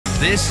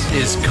This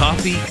is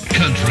Coffee,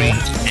 Country,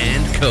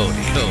 and Cody.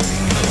 You're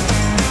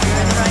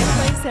in the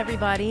right place,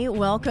 everybody.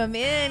 Welcome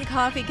in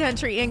Coffee,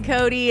 Country, and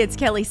Cody. It's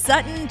Kelly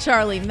Sutton,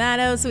 Charlie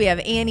Mattos. We have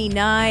Annie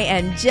Nye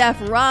and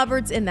Jeff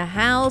Roberts in the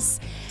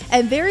house.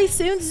 And very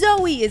soon,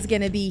 Zoe is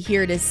going to be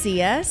here to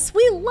see us.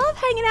 We love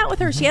hanging out with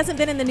her. She hasn't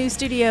been in the new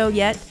studio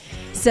yet,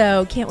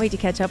 so can't wait to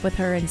catch up with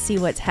her and see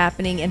what's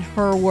happening in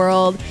her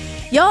world.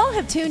 Y'all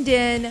have tuned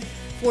in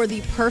for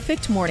the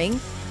perfect morning.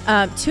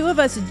 Two of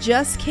us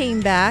just came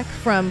back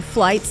from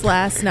flights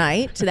last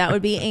night. So that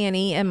would be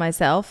Annie and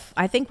myself.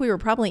 I think we were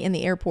probably in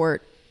the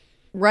airport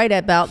right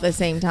about the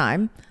same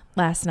time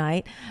last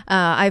night.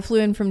 I flew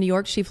in from New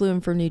York. She flew in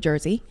from New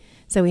Jersey.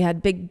 So we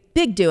had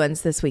big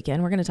doings this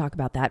weekend. We're going to talk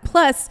about that.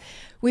 Plus,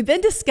 we've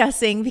been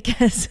discussing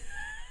because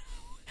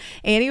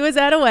Annie was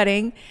at a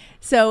wedding.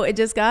 So it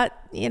just got,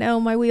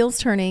 my wheels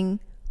turning.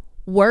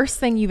 Worst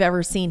thing you've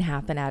ever seen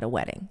happen at a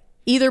wedding.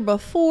 Either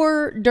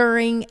before,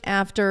 during,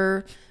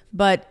 after,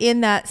 but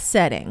in that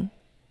setting,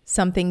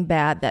 something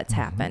bad that's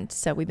happened.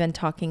 So we've been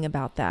talking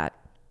about that.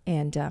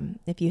 And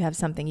if you have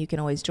something, you can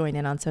always join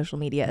in on social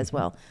media as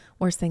well.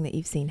 Worst thing that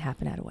you've seen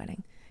happen at a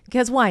wedding.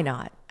 Because why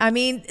not? I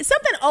mean,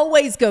 something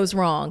always goes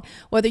wrong.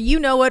 Whether you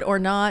know it or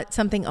not,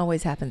 something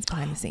always happens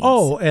behind the scenes.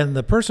 Oh, and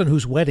the person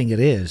whose wedding it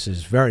is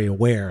very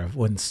aware of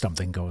when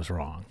something goes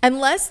wrong.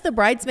 Unless the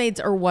bridesmaids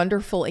are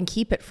wonderful and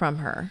keep it from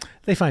her.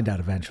 They find out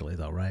eventually,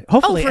 though, right?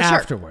 Hopefully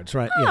afterwards,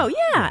 right? Oh,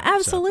 yeah,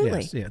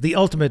 absolutely. So, yes, yeah. The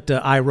ultimate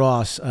I,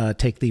 Ross,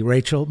 take the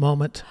Rachel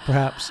moment,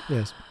 perhaps.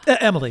 Yes.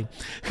 Emily.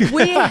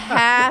 We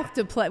have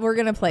to play. We're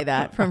going to play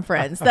that from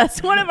Friends.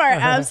 That's one of our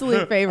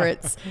absolute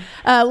favorites.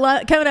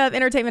 Coming up,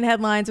 entertainment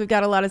headlines. We've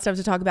got a lot of stuff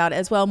to talk about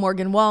as well.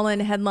 Morgan Wallen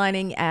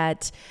headlining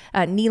at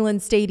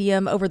Neyland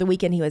Stadium over the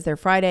weekend. He was there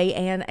Friday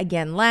and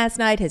again last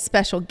night. His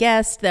special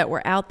guests that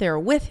were out there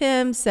with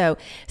him. So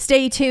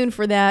stay tuned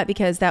for that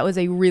because that was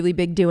a really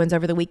big doings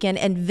over the weekend.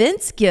 And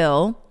Vince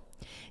Gill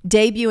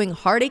debuting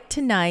Heartache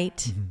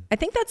Tonight. Mm-hmm. I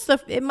think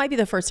it might be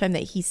the first time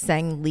that he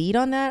sang lead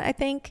on that, I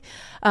think.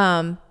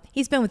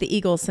 He's been with the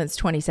Eagles since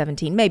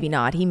 2017. Maybe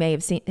not. He may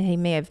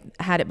have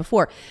had it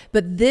before.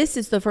 But this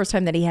is the first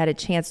time that he had a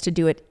chance to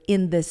do it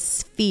in the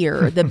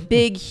Sphere, the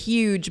big,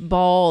 huge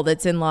ball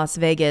that's in Las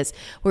Vegas.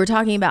 We were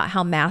talking about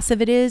how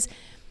massive it is.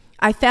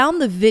 I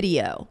found the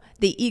video,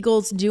 the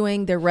Eagles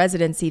doing their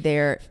residency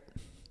there.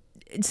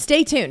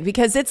 Stay tuned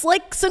because it's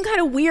like some kind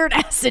of weird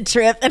acid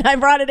trip. And I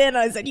brought it in and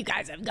I said, you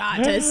guys have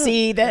got to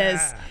see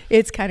this.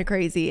 It's kind of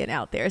crazy and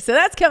out there. So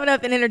that's coming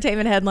up in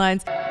entertainment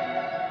headlines.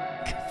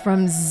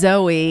 From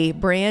Zoe,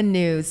 brand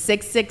new,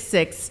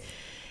 666.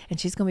 And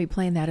she's going to be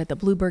playing that at the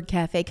Bluebird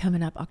Cafe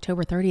coming up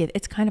October 30th.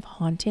 It's kind of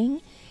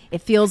haunting. It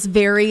feels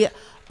very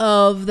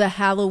of the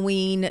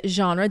Halloween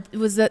genre.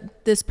 Was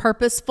that this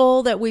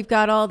purposeful that we've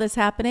got all this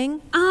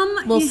happening? A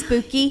little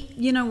spooky?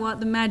 You know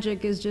what? The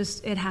magic is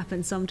just, it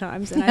happens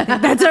sometimes. And I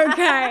think that's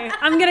okay.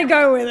 I'm going to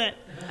go with it.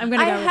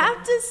 I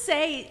have to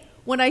say,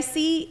 when I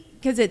see,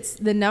 because it's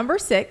the number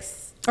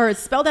 6, or it's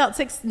spelled out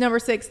 6, number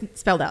 6,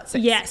 spelled out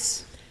 6.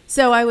 Yes.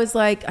 So I was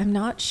like, I'm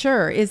not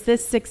sure. Is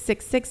this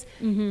 666?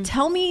 Mm-hmm.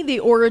 Tell me the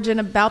origin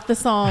about the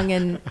song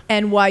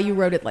and why you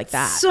wrote it like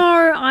that. So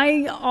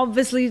I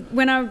obviously,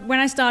 when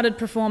I started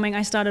performing,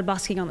 I started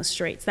busking on the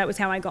streets. That was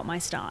how I got my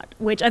start,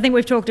 which I think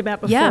we've talked about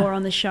before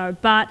on the show.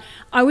 But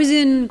I was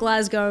in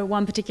Glasgow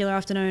one particular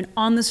afternoon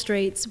on the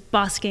streets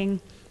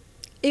busking.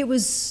 It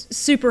was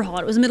super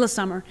hot. It was the middle of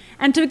summer.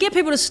 And to get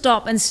people to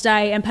stop and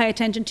stay and pay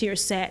attention to your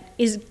set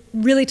is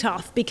really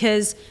tough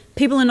because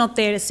people are not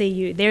there to see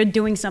you. They're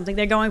doing something.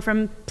 They're going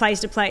from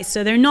place to place.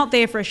 So they're not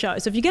there for a show.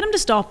 So if you get them to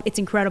stop, it's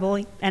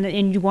incredible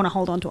and you want to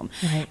hold on to them.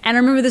 Right. And I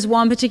remember this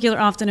one particular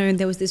afternoon,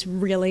 there was this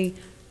really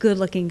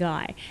good-looking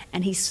guy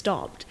and he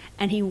stopped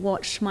and he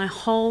watched my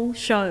whole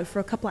show for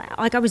a couple of hours.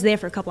 Like I was there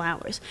for a couple of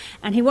hours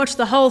and he watched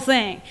the whole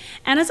thing.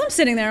 And as I'm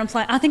sitting there,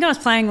 I think I was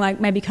playing like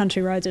maybe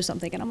Country Roads or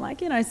something and I'm like,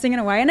 singing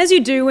away. And as you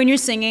do when you're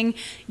singing,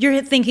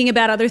 you're thinking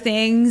about other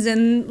things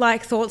and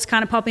like thoughts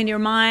kind of pop into your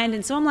mind.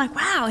 And so I'm like,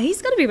 wow,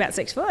 he's got to be about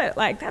 6 foot.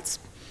 Like that's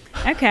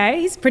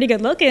okay. He's pretty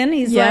good looking.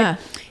 He's like,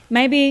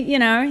 maybe,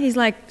 he's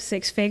like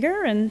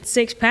 6-figure and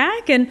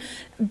 6-pack. And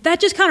that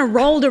just kind of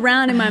rolled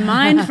around in my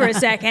mind for a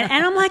second.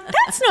 And I'm like,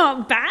 that's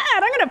not bad.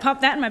 I'm going to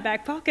pop that in my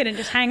back pocket and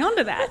just hang on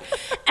to that.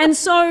 And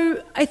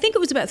so I think it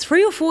was about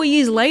 3 or 4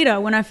 years later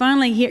when I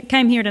finally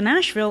came here to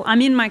Nashville,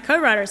 I'm in my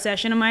co-writer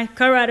session and my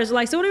co-writers are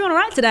like, so what do you want to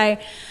write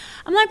today?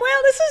 I'm like,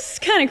 well, this is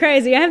kind of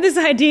crazy. I have this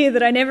idea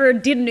that I never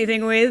did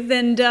anything with.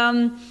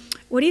 And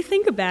what do you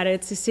think about it?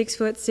 It's a 6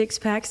 foot,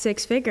 6-pack,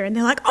 6-figure. And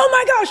they're like, oh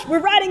my gosh,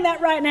 we're writing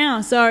that right now.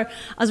 So I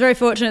was very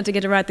fortunate to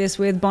get to write this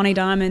with Bonnie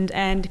Diamond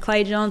and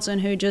Clay Johnson,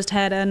 who just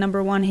had a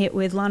 #1 hit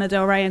with Lana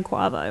Del Rey and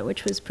Quavo,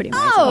 which was pretty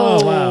amazing.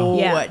 Oh, wow.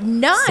 Yeah.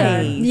 Nice. So,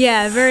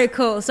 yeah, very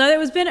cool. So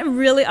I've been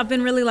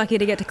really lucky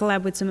to get to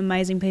collab with some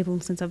amazing people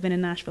since I've been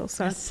in Nashville.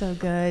 So that's so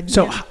good.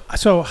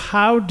 So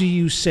how do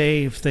you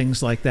save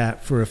things like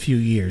that for a few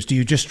years? Do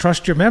you just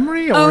trust your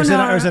memory? Or is it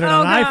an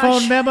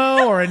iPhone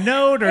memo or a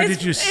note? Or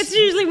it's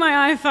usually my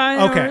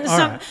iPhone. Okay, all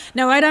right.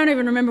 No, I don't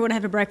even remember what I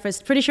had for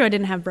breakfast. Pretty sure I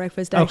didn't have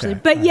breakfast, actually.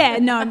 Okay,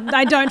 But no,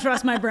 I don't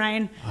trust my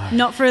brain.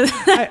 Not for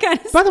that kind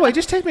of By stuff. the way,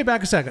 just take me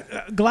back a second.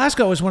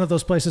 Glasgow is one of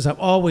those places I've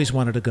always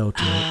wanted to go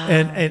to.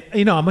 And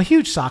you know, I'm a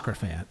huge soccer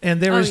fan.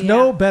 And there is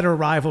no better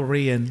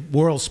rivalry in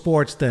world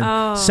sports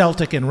than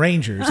Celtic and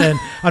Rangers. And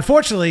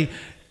unfortunately,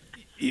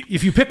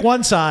 if you pick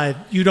one side,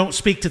 you don't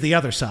speak to the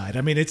other side.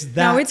 I mean, it's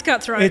that. No, it's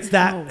cutthroat. It's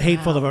that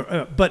hateful of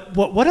a. But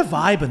what a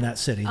vibe in that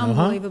city, though,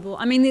 Unbelievable.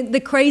 I mean,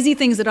 the crazy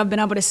things that I've been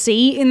able to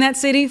see in that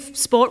city,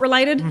 sport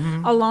related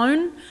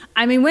alone.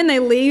 I mean, when they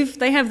leave,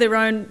 they have their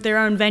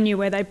own venue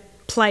where they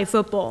play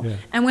football,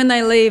 and when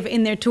they leave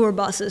in their tour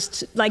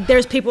buses, like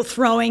there's people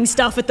throwing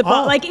stuff at the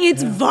bus. Like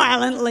it's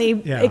violently.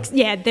 They're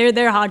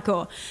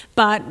hardcore,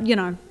 but you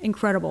know,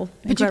 incredible.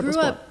 But you grew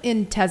up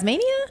in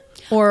Tasmania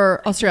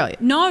or Australia?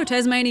 No,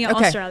 Tasmania,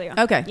 Australia.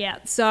 Okay. Yeah.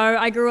 So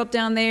I grew up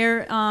down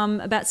there,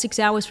 about 6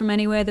 hours from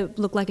anywhere that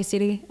looked like a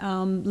city.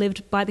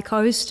 Lived by the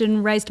coast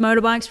and raced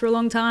motorbikes for a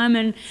long time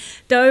and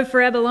dove for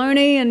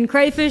abalone and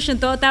crayfish and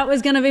thought that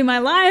was going to be my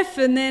life.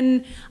 And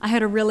then I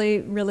had a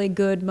really, really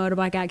good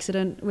motorbike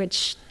accident,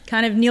 which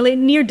kind of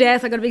near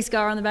death. I got a big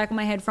scar on the back of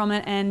my head from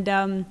it. And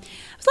I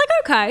was like,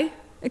 okay.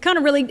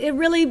 It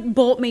really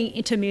brought me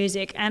into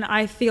music, and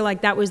I feel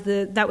like that was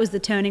the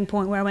turning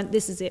point where I went,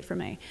 this is it for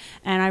me,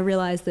 and I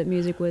realized that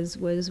music was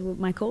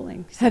my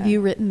calling. So. Have you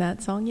written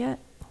that song yet?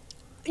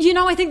 You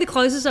know, I think the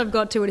closest I've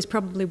got to it is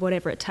probably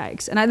Whatever It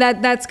Takes, and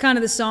that's kind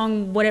of the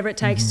song, Whatever It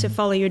Takes to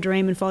follow your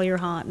dream and follow your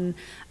heart, and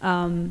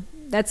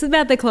that's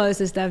about the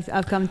closest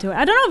I've come to it.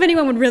 I don't know if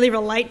anyone would really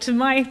relate to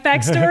my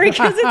backstory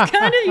because it's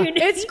kind of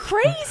unique. It's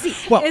crazy.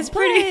 Well, it's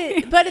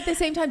pretty. But at the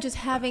same time, just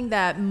having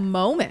that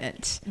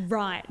moment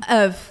right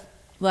of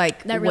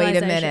like, that wait a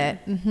realization.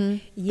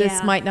 minute,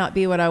 this might not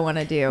be what I want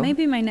to do.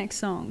 Maybe my next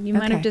song. You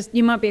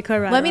might be a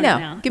co-writer. Let me know.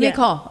 Now. Give me a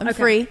call. I'm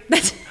free.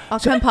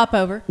 I'll come pop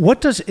over. What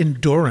does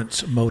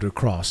endurance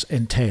motocross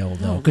entail,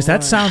 though? Because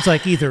that sounds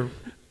like either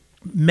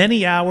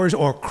many hours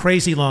or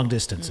crazy long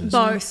distances.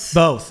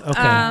 Both.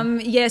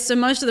 Okay. So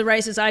most of the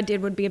races I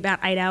did would be about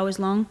 8 hours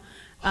long,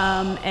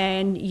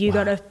 and you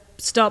got to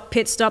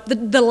pit stop.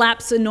 The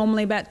laps are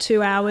normally about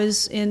 2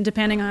 hours, in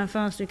depending on how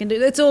fast you can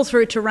do. It's all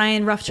through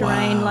terrain, rough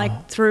terrain,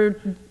 like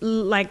through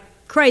like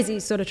crazy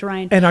sort of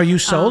terrain. And are you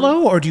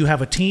solo, or do you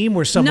have a team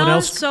where someone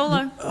else?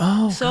 Solo.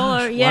 Oh,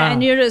 solo. gosh, Yeah, wow.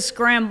 and you just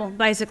scramble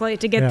basically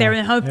to get there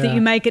and hope that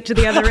you make it to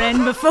the other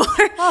end before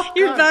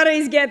your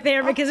buddies get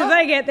there, because if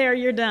they get there,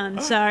 you're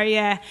done. So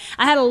yeah,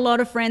 I had a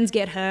lot of friends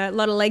get hurt, a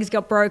lot of legs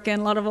got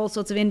broken, a lot of all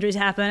sorts of injuries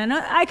happen, and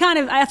I kind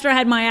of, after I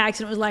had my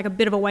accident, it was like a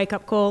bit of a wake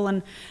up call,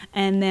 and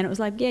then it was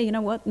like, yeah, you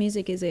know what,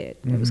 music is it.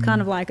 It was kind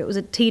of like, it was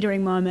a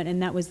teetering moment,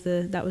 and that was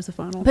the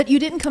final. But you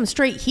didn't come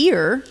straight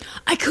here.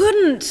 I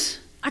couldn't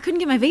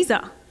get my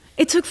visa.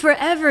 It took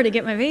forever to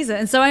get my visa,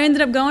 and so I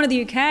ended up going to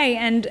the UK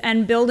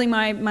and building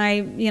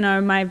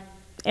my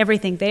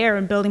everything there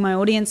and building my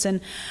audience,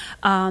 and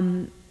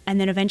then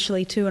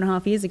eventually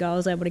 2.5 years ago I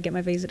was able to get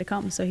my visa to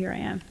come. So here I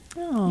am.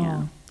 Oh,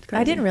 yeah,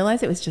 I didn't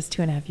realize it was just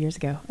 2.5 years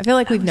ago. I feel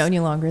like we've known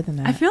you longer than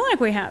that. I feel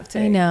like we have too.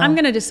 I know. I'm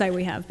gonna just say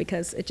we have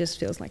because it just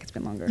feels like it's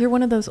been longer. You're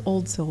one of those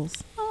old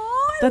souls.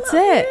 That's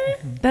love it.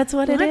 you. That's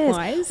what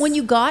Likewise. it is. When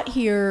you got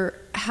here,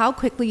 how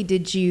quickly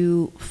did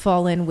you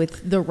fall in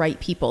with the right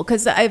people?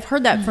 Because I've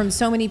heard that from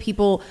so many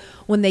people.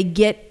 When they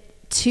get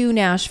to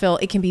Nashville,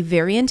 it can be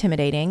very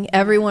intimidating.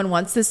 Everyone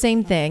wants the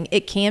same thing.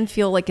 It can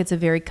feel like it's a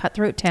very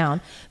cutthroat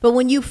town. But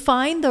when you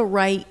find the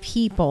right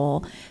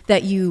people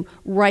that you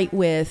write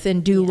with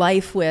and do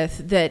life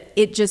with, that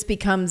it just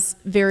becomes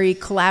very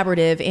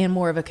collaborative and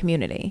more of a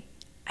community.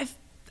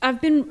 I've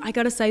been, I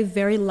gotta say,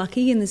 very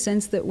lucky in the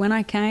sense that when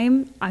I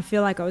came, I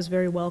feel like I was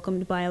very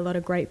welcomed by a lot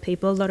of great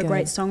people, a lot of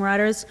great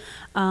songwriters,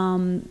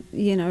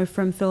 you know,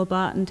 from Phil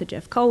Barton to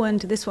Jeff Cohen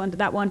to this one to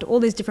that one to all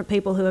these different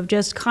people who have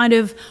just kind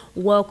of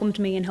welcomed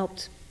me and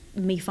helped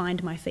me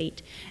find my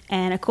feet.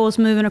 And of course,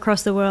 moving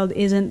across the world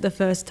isn't the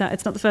first time,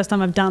 it's not the first time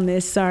I've done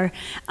this. So,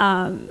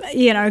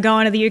 you know,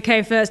 going to the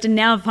UK first and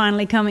now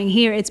finally coming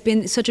here, it's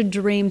been such a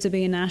dream to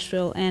be in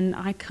Nashville, and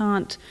I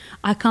can't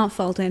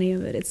fault any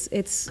of it.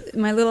 It's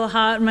my little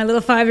heart, my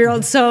little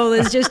 5-year-old soul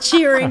is just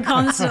cheering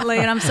constantly,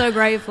 and I'm so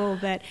grateful.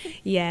 But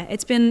yeah,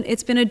 it's been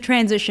a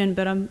transition,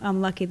 but I'm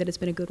lucky that it's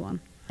been a good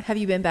one. Have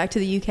you been back to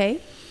the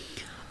UK?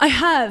 I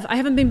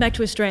haven't been back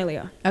to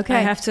Australia. Okay.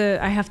 I have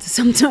to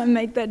sometime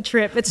make that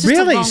trip. It's just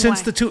really a long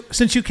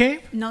since you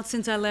came? Not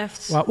since I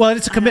left. Well,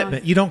 it's a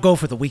commitment. You don't go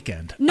for the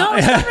weekend. No,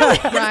 it's not really.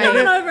 It's not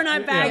an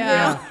overnight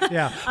bag.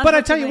 Yeah. But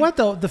I tell you what,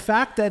 though, the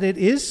fact that it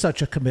is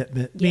such a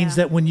commitment means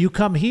that when you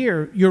come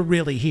here, you're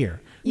really here.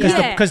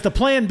 Because the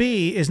plan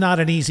B is not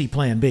an easy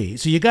plan B.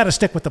 So you got to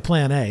stick with the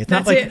plan A. It's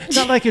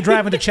not like you're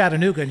driving to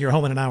Chattanooga and you're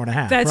home in an hour and a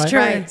half. That's right? true.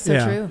 Right.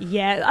 So true.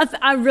 Yeah.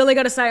 I really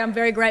got to say I'm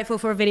very grateful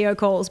for video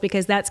calls,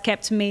 because that's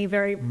kept me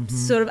very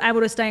sort of able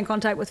to stay in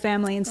contact with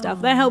family and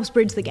stuff. That helps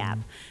bridge the gap.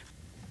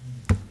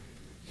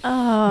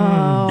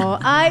 Oh,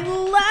 I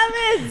love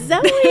it,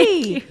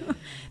 Zoe.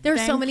 There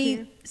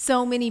are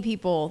so many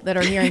people that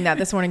are hearing that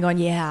this morning going,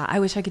 yeah, I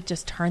wish I could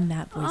just turn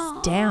that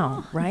voice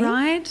down, right?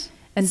 Right.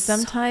 And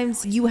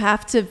sometimes you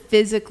have to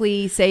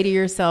physically say to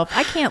yourself,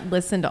 I can't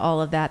listen to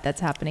all of that's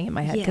happening in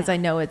my head because I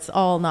know it's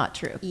all not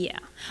true. Yeah.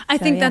 I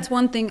think that's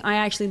one thing I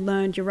actually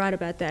learned. You're right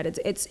about that.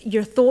 It's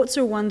your thoughts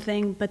are one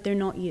thing, but they're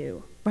not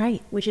you.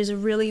 Right. Which is a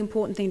really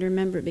important thing to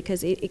remember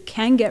because it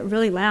can get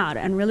really loud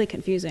and really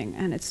confusing,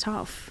 and it's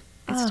tough.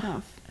 It's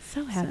tough.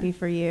 So happy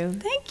for you.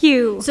 Thank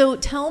you. So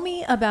tell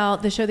me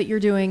about the show that you're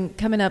doing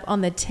coming up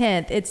on the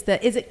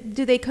 10th.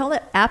 Do they call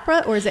it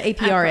APRA or is it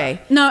APRA?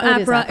 No,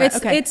 APRA.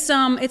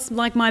 APRA. It's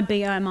like my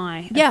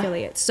BMI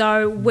affiliate.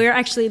 So we're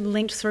actually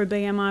linked through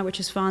BMI, which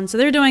is fun. So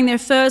they're doing their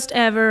first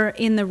ever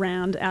in the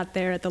round out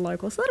there at the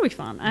local. So that'll be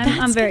fun.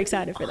 I'm very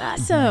excited for that.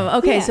 Awesome.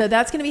 Okay, so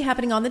that's going to be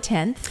happening on the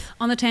 10th.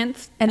 On the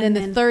 10th. And then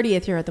the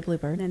 30th you're at the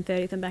Bluebird. And then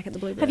 30th I'm back at the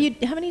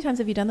Bluebird. How many times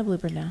have you done the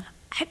Bluebird now?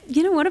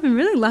 You know what? I've been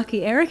really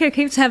lucky. Erica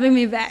keeps having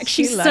me back.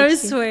 She's so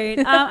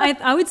sweet.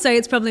 I would say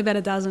it's probably about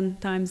a dozen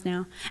times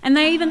now.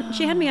 And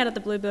she had me out at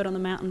the Bluebird on the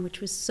mountain, which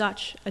was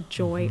such a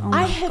joy. Oh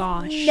my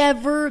gosh. I have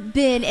never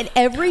been, and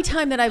every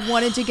time that I've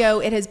wanted to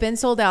go, it has been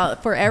sold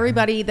out. For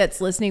everybody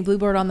that's listening,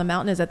 Bluebird on the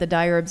Mountain is at the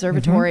Dyer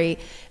Observatory.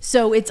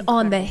 So it's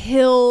on the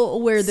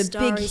hill where the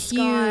big,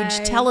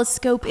 huge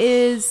telescope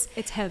is.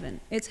 It's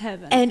heaven. It's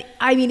heaven. And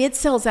I mean, it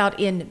sells out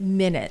in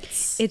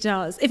minutes. It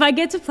does. If I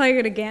get to play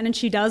it again and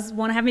she does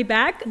want to have me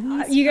back,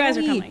 you guys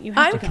are coming. You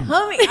have to come. I'm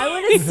coming. I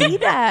want to see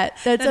that.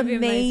 That's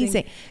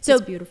amazing. So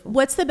it's beautiful.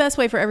 What's the best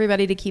way for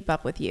everybody to keep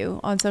up with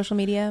you on social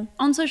media?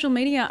 On social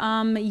media,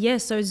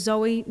 so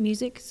Zoe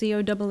Music,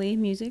 Zoe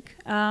Music.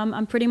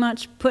 I'm pretty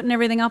much putting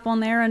everything up on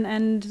there,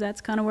 and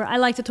that's kind of where I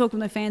like to talk with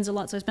my fans a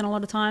lot, so I spend a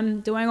lot of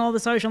time doing all the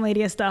social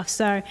media stuff.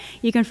 So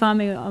you can find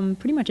me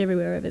pretty much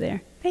everywhere over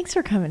there. Thanks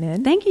for coming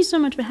in. Thank you so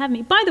much for having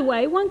me. By the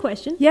way, one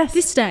question. Yes.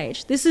 This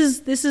stage, this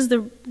is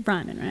the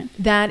Ryman, right?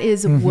 That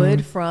is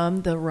wood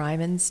from the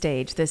Ryman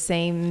stage, the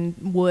same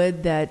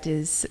wood that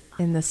is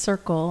in the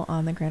circle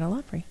on the Grand Ole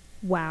Opry.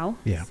 Wow.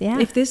 Yeah.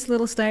 If this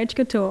little stage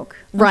could talk.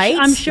 Right?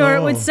 I'm sure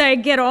it would say,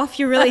 get off,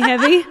 you're really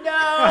heavy.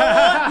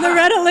 No.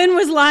 Loretta Lynn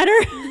was lighter.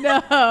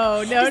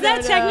 No. Does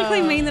that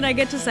technically mean that I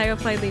get to say I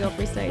played the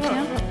Opry stage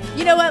now?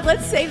 You know what?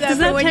 Let's save that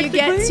for when you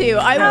get to.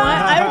 I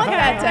want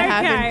that to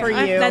happen for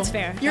you. That's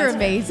fair. You're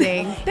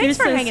amazing. Thanks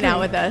for hanging out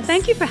with us.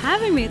 Thank you for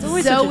having me. It's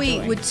always such a Zoe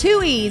joy. with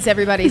 2 E's,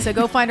 everybody. So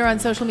go find her on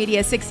social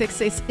media.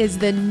 666 is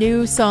the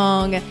new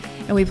song.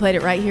 And we played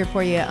it right here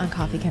for you on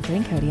Coffee Country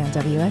and Cody on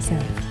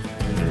WSM.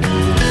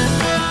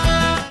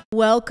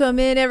 Welcome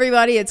in,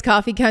 everybody. It's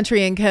Coffee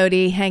Country and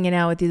Cody hanging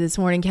out with you this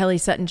morning. Kelly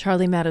Sutton,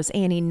 Charlie Mattos,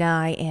 Annie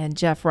Nye, and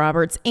Jeff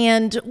Roberts.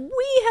 And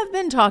we have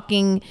been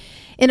talking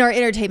in our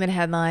entertainment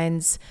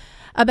headlines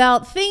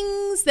about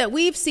things that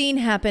we've seen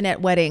happen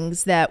at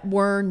weddings that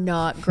were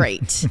not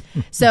great.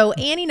 So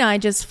Annie and I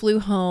just flew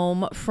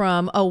home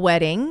from a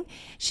wedding.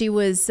 She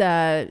was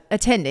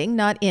attending,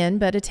 not in,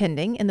 but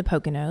attending in the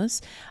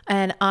Poconos.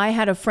 And I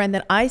had a friend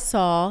that I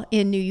saw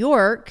in New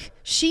York.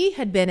 She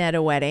had been at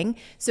a wedding.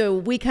 So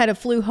we kind of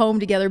flew home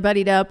together,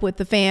 buddied up with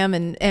the fam,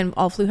 and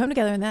all flew home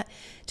together. And that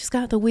just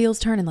got the wheels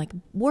turning. Like,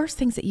 worst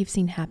things that you've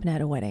seen happen at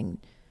a wedding.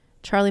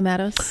 Charlie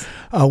Mattos?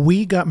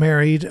 We got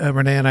married,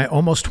 Renee and I,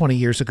 almost 20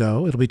 years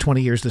ago. It'll be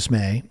 20 years this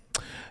May.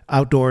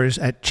 Outdoors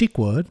at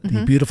Cheekwood,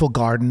 the beautiful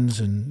gardens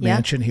and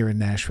mansion here in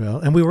Nashville.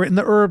 And we were in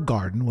the herb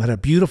garden. We had a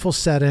beautiful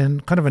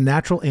set-in, kind of a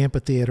natural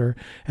amphitheater,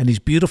 and these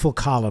beautiful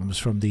columns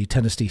from the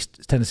Tennessee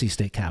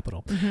State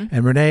Capitol.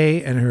 And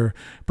Renee and her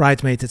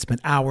bridesmaids had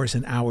spent hours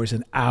and hours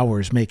and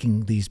hours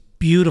making these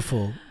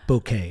beautiful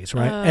bouquets,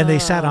 right? And they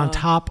sat on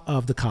top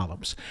of the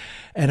columns.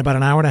 And about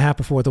an hour and a half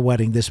before the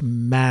wedding, this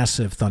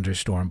massive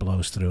thunderstorm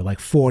blows through, like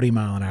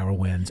 40-mile-an-hour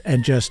winds,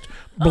 and just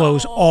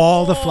blows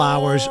all the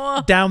flowers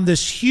down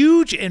this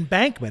huge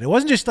embankment. It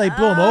wasn't just like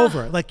blew them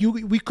over. Like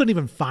we couldn't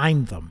even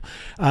find them.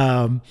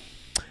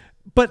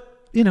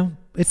 But, you know,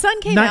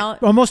 sun came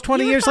out. Almost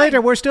 20 years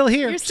later, we're still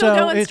here. You're still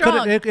going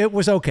strong. It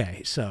was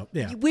okay. So,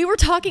 yeah. We were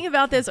talking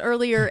about this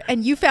earlier,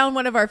 and you found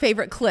one of our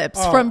favorite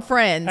clips from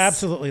Friends.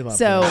 Absolutely love it.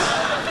 So,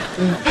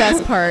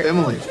 best part.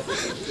 Emily,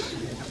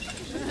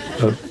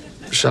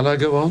 shall I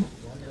go on?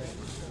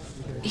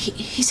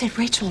 He said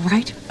Rachel,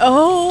 right?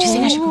 Oh. Do you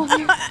think I should go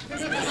there?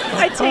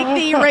 I take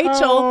thee,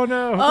 Rachel. Oh,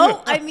 no.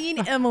 Oh, I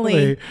mean,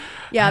 Emily.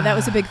 Yeah, that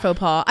was a big faux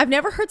pas. I've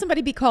never heard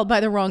somebody be called by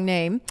the wrong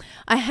name.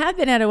 I have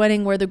been at a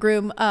wedding where the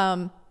groom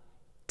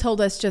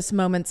told us just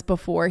moments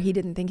before he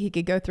didn't think he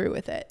could go through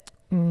with it.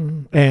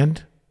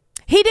 And?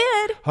 He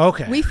did.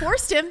 Okay. We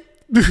forced him.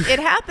 It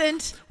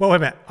happened. Well, wait a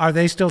minute. Are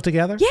they still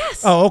together?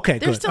 Yes. Oh, okay.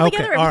 They're good. still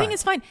together. Okay. Everything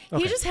is fine.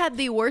 Okay. He just had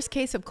the worst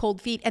case of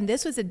cold feet. And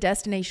this was a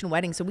destination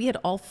wedding. So we had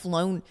all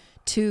flown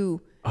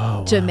to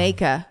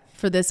Jamaica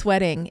for this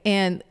wedding.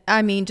 And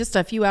I mean, just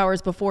a few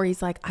hours before,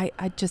 he's like, I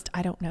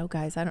don't know,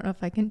 guys. I don't know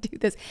if I can do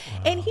this.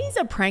 And he's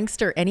a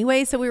prankster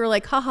anyway. So we were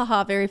like, ha, ha,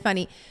 ha, very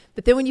funny.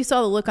 But then when you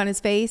saw the look on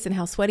his face and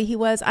how sweaty he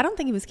was, I don't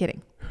think he was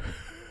kidding.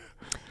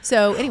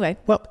 So anyway.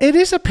 Well, it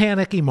is a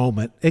panicky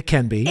moment. It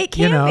can be. It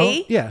can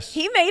be. Yes.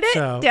 He made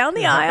it down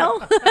the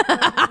aisle.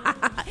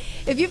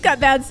 If you've got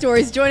bad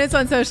stories, join us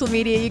on social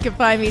media. You can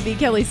find me, the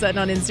Kelly Sutton,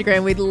 on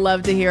Instagram. We'd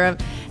love to hear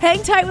them.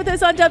 Hang tight with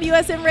us on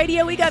WSM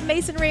Radio. We got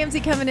Mason Ramsey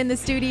coming in the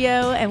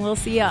studio, and we'll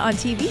see you on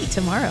TV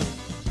tomorrow.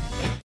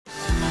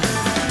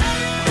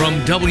 From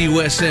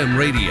WSM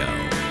Radio,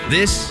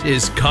 this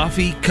is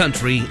Coffee,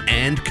 Country,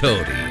 and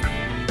Cody.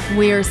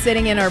 We are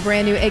sitting in our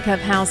brand new A-Cup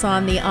house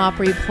on the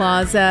Opry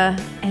Plaza,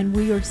 and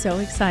we are so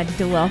excited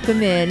to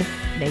welcome in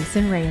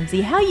Mason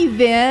Ramsey. How you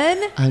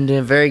been? I'm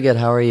doing very good.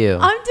 How are you?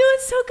 I'm doing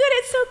so good.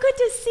 It's so good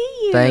to see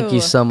you. Thank you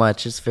so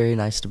much. It's very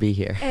nice to be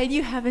here. And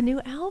you have a new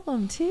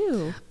album,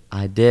 too.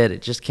 I did.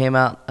 It just came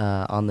out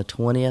on the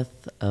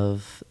 20th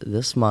of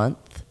this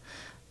month,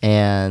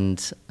 and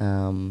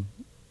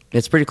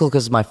it's pretty cool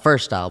because it's my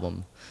first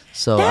album.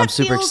 So I'm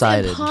super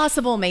excited. That feels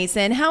impossible,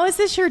 Mason. How is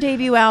this your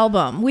debut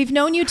album? We've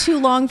known you too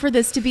long for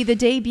this to be the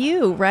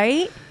debut,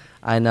 right?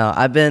 I know.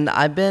 I've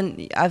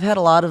had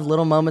a lot of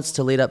little moments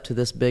to lead up to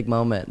this big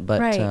moment,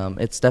 but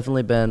it's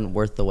definitely been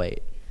worth the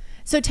wait.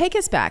 So take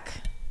us back.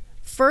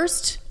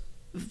 First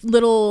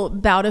little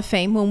bout of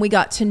fame when we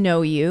got to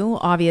know you,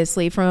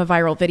 obviously from a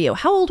viral video.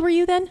 How old were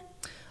you then?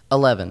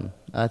 11,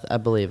 I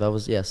believe. I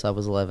was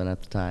 11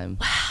 at the time.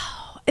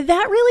 Wow.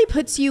 That really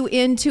puts you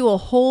into a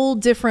whole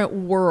different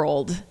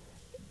world.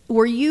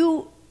 Were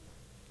you,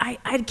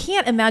 I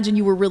can't imagine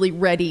you were really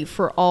ready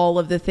for all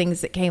of the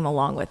things that came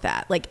along with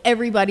that. Like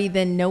everybody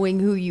then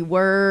knowing who you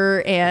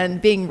were and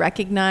being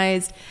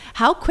recognized.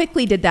 How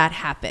quickly did that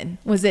happen?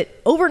 Was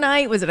it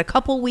overnight? Was it a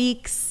couple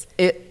weeks?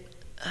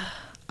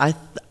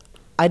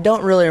 I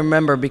don't really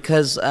remember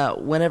because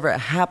whenever it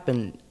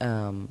happened,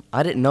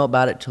 I didn't know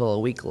about it till a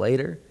week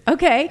later.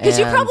 Okay, because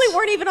you probably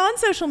weren't even on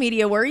social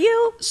media, were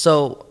you?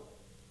 So,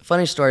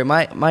 funny story.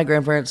 My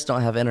grandparents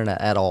don't have internet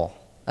at all.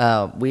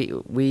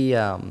 We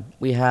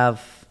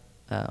have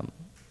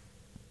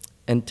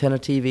antenna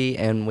TV,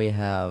 and we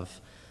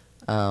have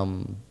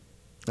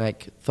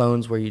like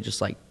phones where you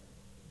just like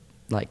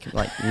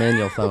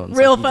manual phones.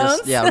 Real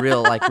like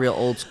phones? real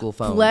old school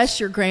phones. Bless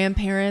your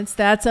grandparents.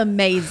 That's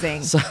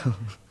amazing. So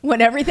when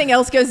everything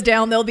else goes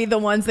down, they'll be the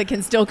ones that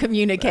can still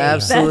communicate.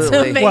 Absolutely.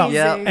 That's amazing.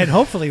 Well, and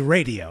hopefully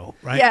radio,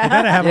 right? Yeah. You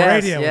gotta have a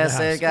radio. Yes, in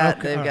the they've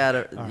house. got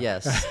it. Right.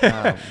 Yes.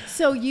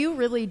 So you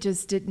really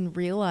just didn't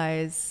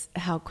realize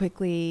how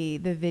quickly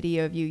the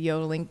video of you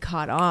yodeling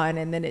caught on,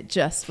 and then it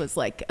just was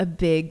like a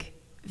big,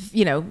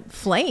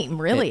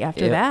 flame. Really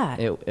after that.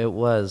 It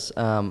was.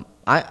 I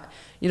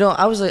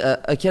was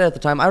a kid at the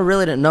time. I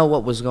really didn't know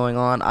what was going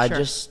on.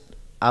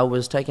 I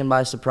was taken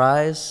by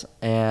surprise,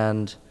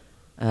 and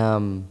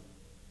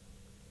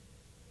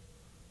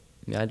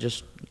I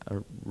just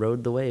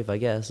rode the wave, I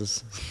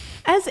guess.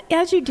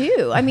 As you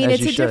do. I mean, As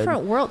it's you a should.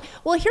 different world.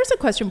 Well, here's a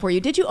question for you.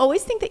 Did you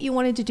always think that you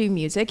wanted to do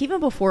music, even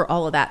before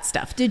all of that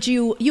stuff? Did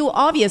you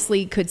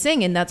obviously could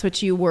sing, and that's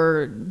what you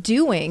were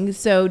doing.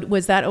 So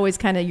was that always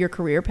kind of your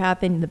career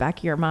path in the back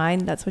of your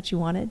mind? That's what you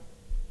wanted?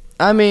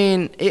 I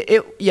mean,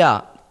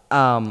 yeah.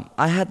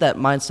 I had that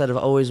mindset of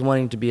always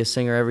wanting to be a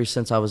singer ever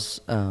since I was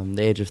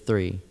the age of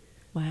 3.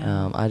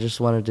 Wow. I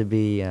just wanted to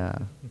be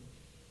a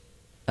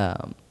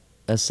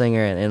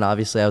singer, and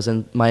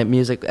obviously my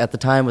music at the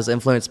time was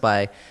influenced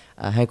by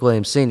Hank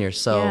Williams Sr.,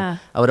 so Yeah.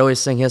 I would always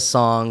sing his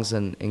songs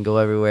and go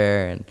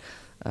everywhere,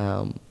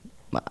 and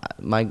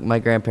my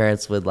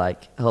grandparents would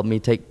help me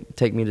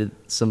take me to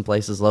some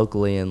places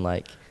locally and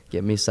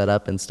get me set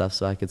up and stuff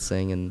so I could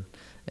sing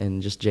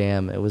and just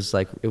jam. It was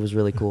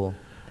really cool.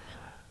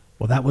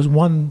 Well, that was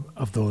one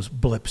of those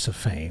blips of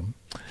fame.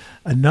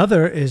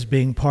 Another is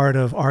being part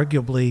of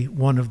arguably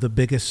one of the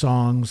biggest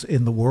songs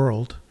in the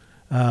world,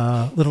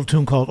 little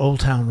tune called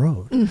Old Town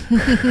Road.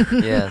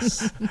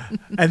 Yes.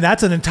 And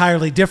that's an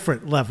entirely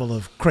different level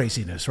of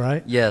craziness,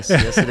 right? Yes,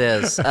 it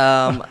is.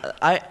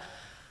 I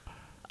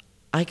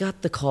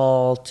got the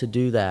call to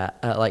do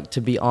that,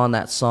 to be on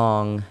that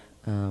song.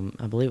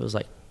 I believe it was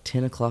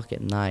 10 o'clock at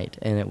night,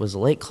 and it was a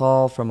late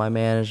call from my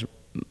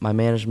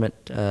management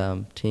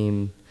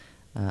team.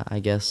 I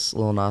guess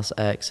Lil Nas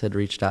X had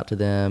reached out to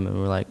them and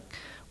were like,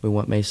 we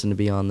want Mason to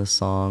be on this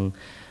song.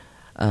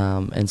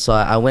 And so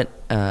I went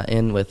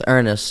in with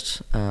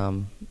Ernest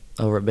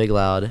over at Big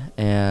Loud,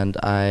 and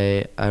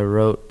I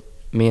wrote,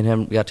 me and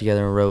him got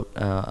together and wrote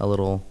a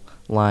little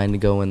line to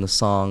go in the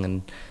song,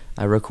 and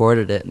I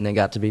recorded it, and it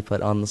got to be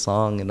put on the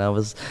song. And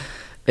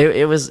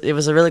it was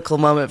a really cool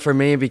moment for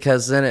me,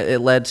 because then it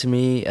led to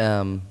me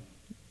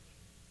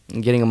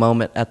getting a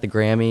moment at the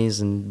Grammys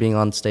and being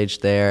on stage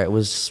there. It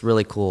was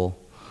really cool.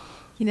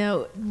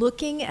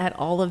 Looking at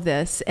all of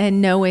this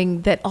and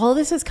knowing that all of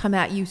this has come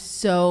at you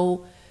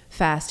so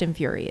fast and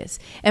furious,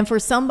 and for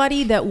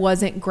somebody that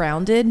wasn't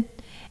grounded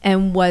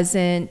and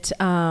wasn't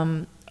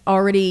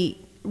already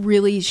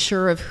really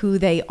sure of who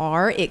they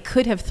are, it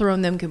could have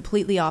thrown them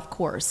completely off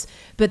course.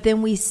 But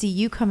then we see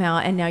you come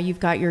out, and now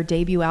you've got your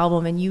debut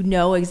album, and you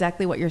know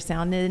exactly what your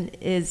sound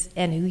is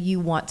and who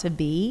you want to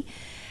be.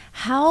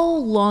 How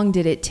long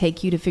did it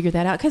take you to figure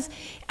that out? Because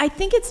I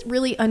think it's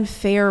really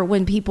unfair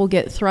when people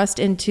get thrust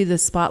into the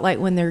spotlight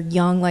when they're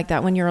young like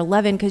that, when you're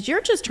 11, because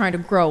you're just trying to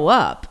grow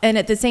up. And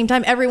at the same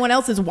time, everyone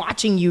else is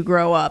watching you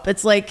grow up.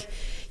 It's like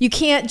you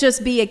can't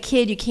just be a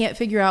kid. You can't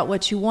figure out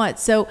what you want.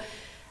 So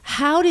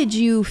how did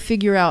you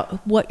figure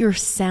out what your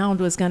sound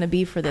was going to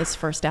be for this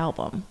first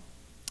album?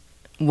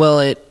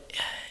 Well,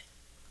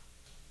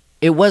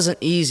 it wasn't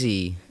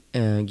easy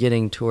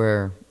getting to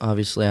where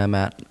obviously I'm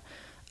at.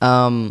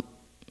 I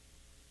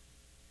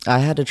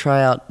had to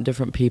try out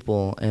different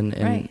people,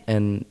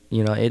 and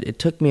you know, it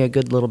took me a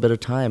good little bit of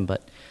time,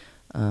 but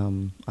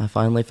I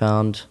finally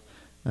found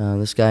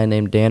this guy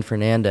named Dan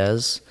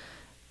Fernandez,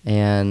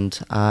 and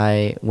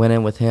I went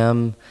in with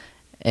him,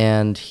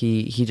 and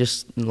he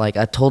just, like,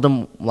 I told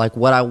him like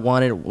what I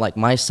wanted, like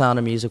my sound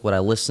of music, what I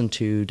listened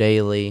to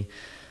daily,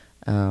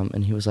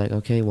 and he was like,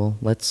 okay, well,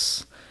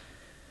 let's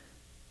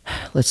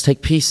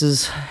take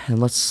pieces and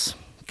let's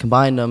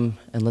combine them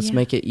and let's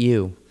make it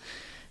you.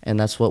 And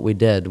that's what we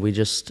did. We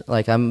just,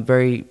 like, I'm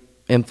very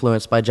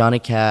influenced by Johnny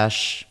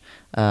Cash,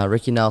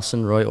 Ricky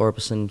Nelson, Roy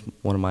Orbison,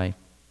 one of my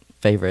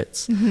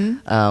favorites.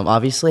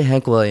 Obviously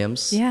Hank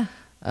Williams. Yeah.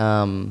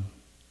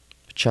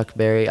 Chuck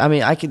Berry. I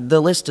mean, the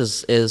list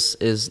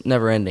is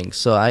never ending.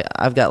 So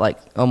I've got like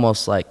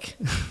almost like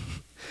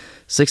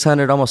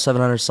 600, almost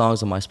 700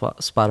 songs on my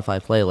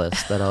Spotify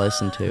playlist that I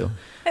listen to.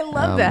 I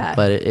love that.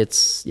 But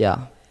it's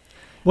yeah.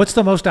 What's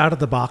the most out of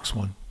the box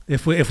one?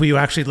 If we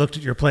actually looked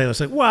at your playlist,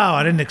 like, wow,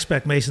 I didn't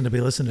expect Mason to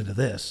be listening to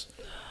this.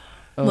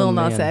 Lil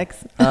Nas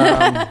X.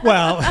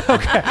 Well,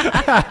 okay.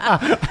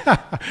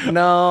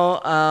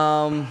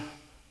 No,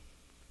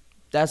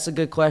 that's a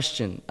good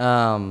question.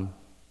 I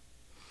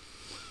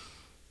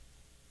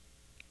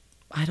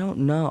don't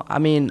know. I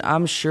mean,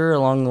 I'm sure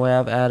along the way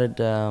I've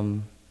added, I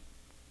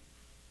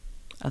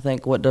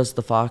think What Does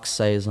the Fox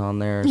Say is on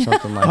there or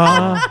something like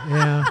that.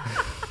 Yeah.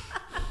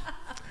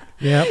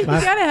 Yeah, you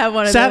gotta have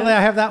one of sadly, those.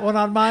 I have that one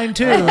on mine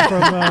too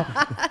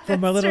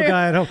from my little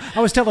guy at home. I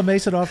was telling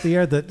Mason off the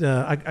air that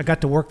I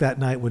got to work that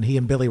night when he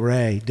and Billy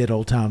Ray did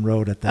Old Town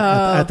Road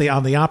on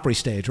the Opry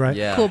stage, right?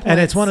 Yeah. Cool and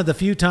it's one of the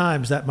few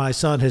times that my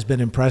son has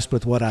been impressed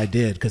with what I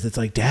did, because it's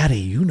like, Daddy,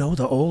 you know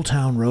the Old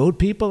Town Road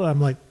people?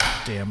 I'm like,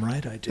 damn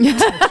right I do.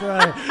 That's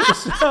right.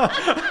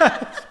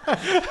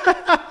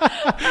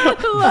 I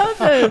love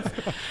this.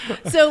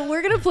 So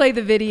we're going to play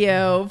the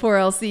video for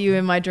I'll See You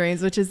in My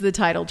Dreams, which is the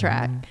title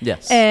track.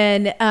 Yes.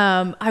 And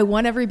I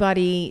want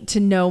everybody to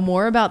know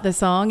more about the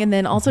song, and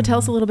then also tell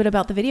us a little bit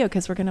about the video,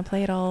 because we're going to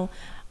play it all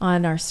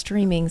on our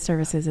streaming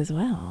services as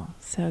well.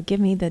 So give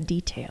me the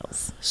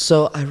details.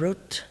 So I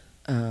wrote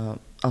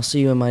I'll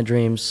See You in My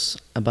Dreams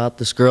about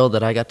this girl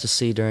that I got to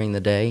see during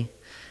the day.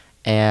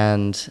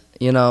 And,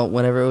 you know,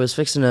 whenever it was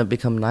fixing to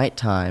become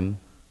nighttime,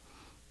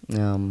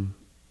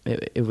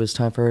 it was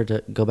time for her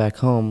to go back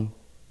home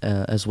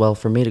as well,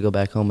 for me to go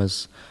back home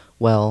as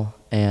well.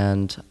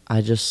 And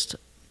I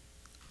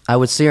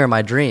would see her in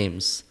my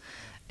dreams.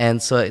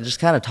 And so it just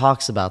kind of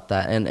talks about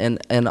that.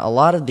 And a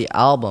lot of the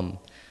album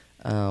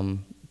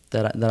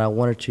that I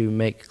wanted to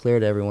make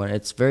clear to everyone,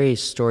 it's very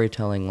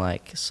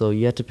storytelling-like. So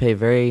you have to pay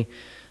very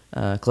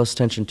close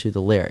attention to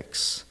the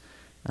lyrics.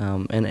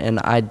 And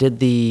I did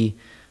the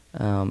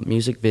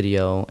music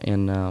video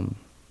in a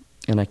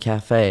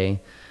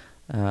cafe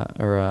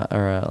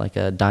or like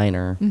a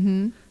diner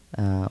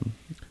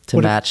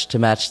to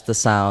match the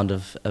sound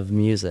of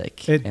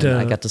music. And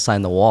I got to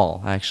sign the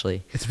wall,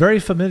 actually. It's very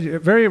familiar,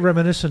 very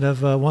reminiscent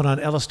of one on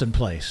Elliston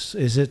Place.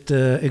 Is it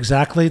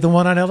exactly the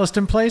one on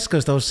Elliston Place?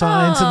 Because those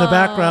signs in the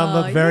background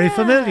look very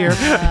familiar.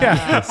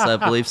 Yes, I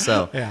believe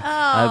so.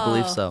 I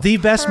believe so. The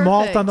best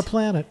malt on the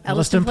planet,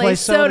 Elliston Place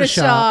Soda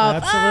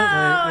Shop.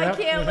 Absolutely. I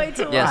can't wait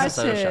to watch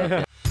Soda it. Shop,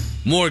 yeah.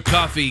 More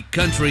Coffee,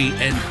 Country,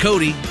 and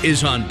Cody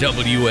is on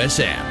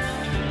WSM.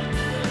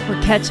 We're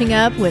catching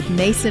up with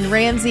Mason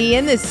Ramsey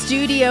in the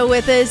studio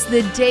with us.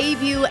 The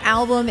debut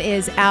album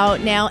is out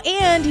now,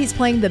 and he's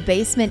playing the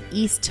Basement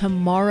East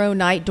tomorrow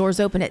night. Doors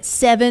open at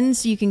 7,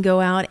 so you can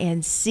go out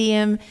and see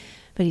him.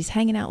 But he's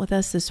hanging out with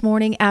us this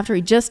morning after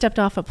he just stepped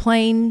off a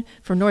plane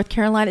from North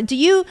Carolina. Do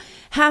you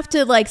have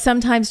to, like,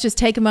 sometimes just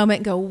take a moment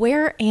and go,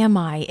 where am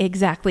I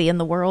exactly in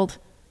the world?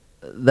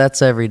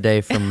 That's every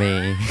day for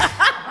me.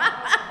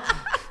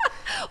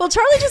 Well,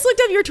 Charlie just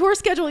looked up your tour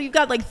schedule. You've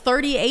got like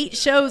 38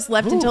 shows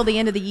left until the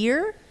end of the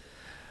year.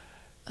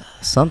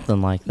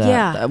 Something like that.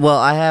 Yeah. Well,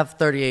 I have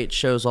 38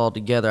 shows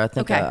altogether. I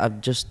think Okay. I've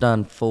just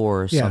done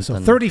 4 or Yeah,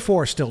 something. so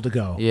 34 still to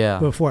go. Yeah.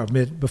 Before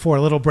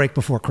a little break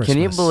before Christmas.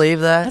 Can you believe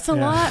that? That's a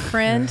lot,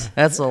 friend.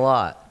 That's a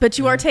lot. But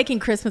you are taking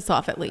Christmas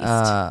off at least.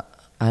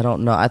 I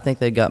don't know. I think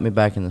they got me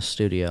back in the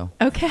studio.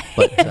 Okay.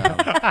 But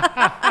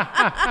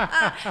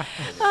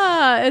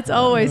It's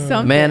always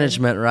something.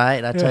 management,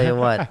 right? I tell you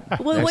what.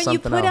 Well, there's when you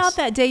something put else. out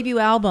that debut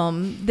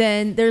album,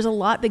 then there's a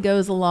lot that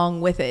goes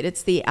along with it.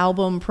 It's the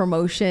album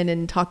promotion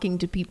and talking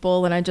to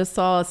people. And I just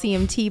saw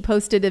CMT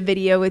posted a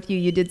video with you.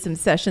 You did some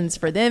sessions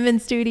for them in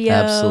studio.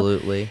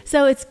 Absolutely.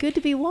 So it's good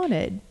to be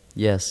wanted.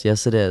 Yes,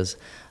 it is.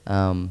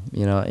 You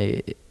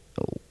know,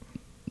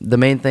 the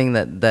main thing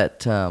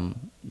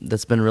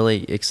that's been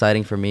really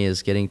exciting for me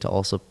is getting to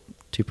also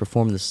to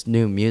perform this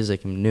new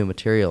music and new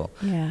material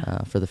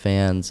for the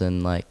fans,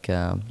 and like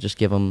just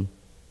give them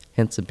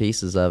hints and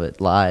pieces of it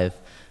live,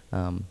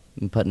 and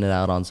putting it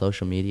out on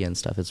social media and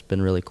stuff. It's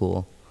been really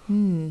cool.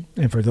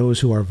 And for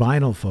those who are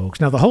vinyl folks,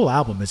 now the whole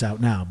album is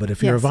out now, but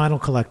if you're a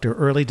vinyl collector,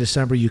 early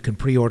December, you can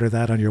pre-order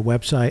that on your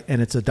website,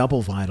 and it's a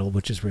double vinyl,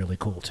 which is really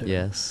cool too.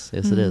 Yes,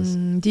 it is.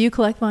 Do you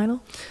collect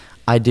vinyl?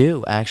 I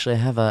do. Actually, I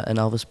have an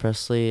Elvis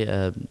Presley,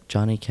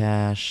 Johnny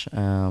Cash,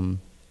 a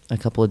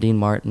couple of Dean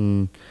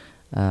Martin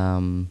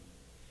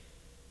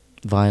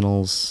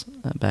vinyls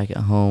back at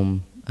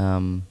home.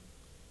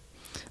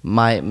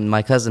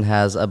 My cousin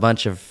has a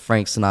bunch of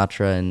Frank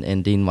Sinatra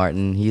and Dean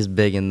Martin. He's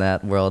big in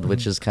that world,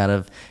 which has kind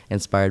of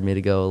inspired me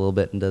to go a little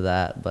bit into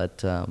that. But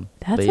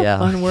that's a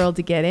fun world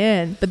to get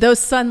in. But those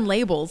Sun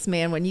labels,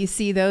 man, when you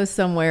see those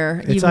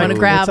somewhere, you want to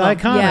grab them.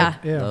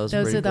 Iconic. Yeah,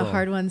 those are the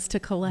hard ones to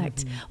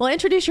collect. Well,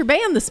 introduce your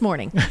band this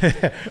morning.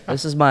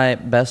 This is my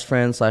best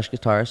friend /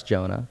 guitarist,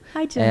 Jonah.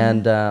 Hi, Jonah.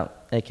 And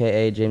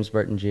a.k.a. James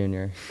Burton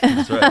Jr.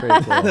 That's right.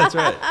 Pretty cool. That's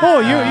right. Oh,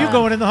 you're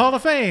going in the Hall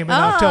of Fame in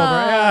October.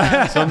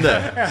 Yeah.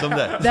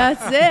 Someday.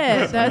 That's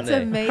it. That's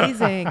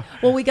amazing.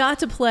 Well, we got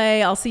to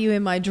play I'll See You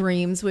in My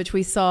Dreams, which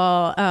we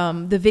saw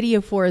the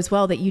video for as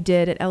well that you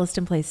did at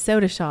Elliston Place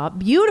Soda Shop.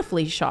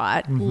 Beautifully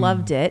shot.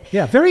 Loved it.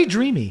 Yeah, very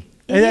dreamy.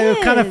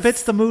 It kind of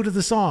fits the mood of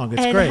the song.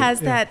 It's great. It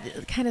has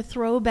that kind of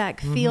throwback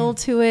feel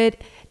to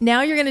it.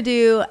 Now you're going to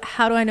do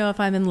How Do I Know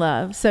If I'm in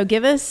Love? So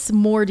give us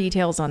more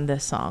details on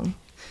this song.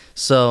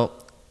 So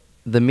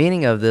the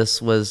meaning of this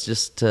was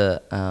just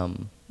to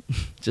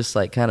just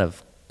like kind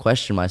of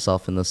question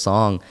myself in the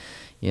song,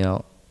 you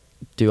know,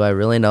 do I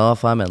really know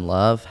if I'm in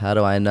love? How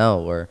do I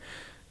know? Or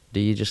do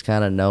you just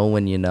kind of know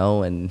when you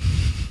know and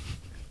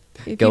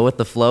go with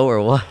the flow,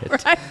 or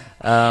what?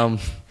 Right.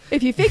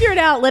 If you figure it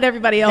out, let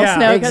everybody else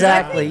know.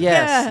 Exactly. Think,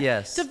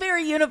 yes. It's a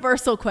very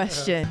universal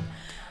question.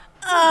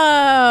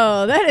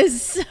 Oh, that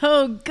is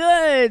so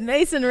good.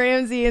 Mason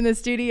Ramsey in the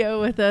studio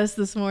with us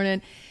this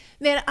morning.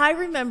 Man, I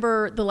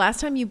remember the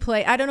last time you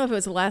played, I don't know if it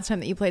was the last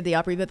time that you played the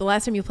Opry, but the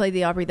last time you played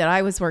the Opry that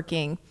I was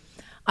working,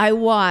 I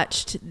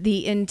watched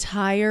the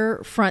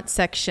entire front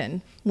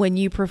section when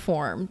you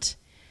performed.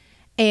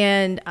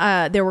 And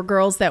there were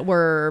girls that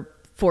were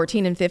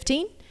 14 and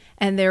 15,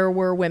 and there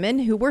were women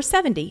who were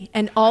 70,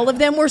 and all of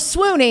them were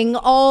swooning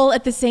all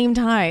at the same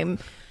time.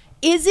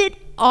 Is it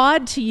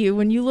odd to you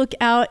when you look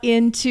out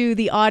into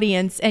the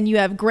audience and you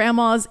have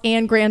grandmas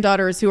and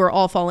granddaughters who are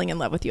all falling in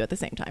love with you at the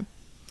same time?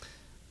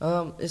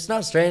 It's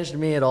not strange to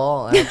me at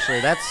all.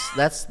 Actually,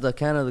 that's the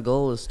kind of the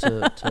goal is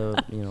to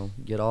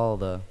get all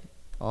the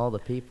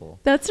people.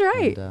 That's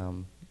right.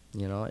 And,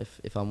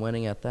 if I'm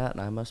winning at that,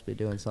 I must be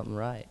doing something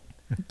right.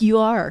 You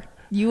are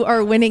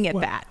winning at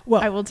that.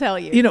 Well, I will tell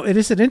you. You know, it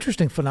is an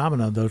interesting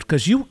phenomenon, though,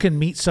 because you can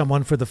meet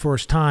someone for the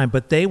first time,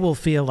 but they will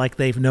feel like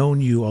they've known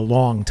you a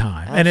long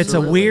time. Absolutely. And it's a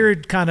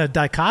weird kind of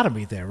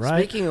dichotomy there,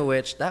 right? Speaking of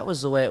which, that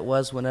was the way it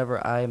was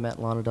whenever I met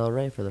Lana Del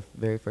Rey for the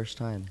very first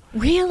time.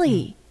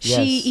 Really? Yes.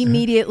 She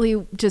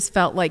immediately just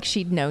felt like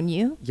she'd known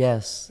you?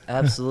 Yes,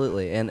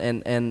 absolutely.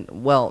 and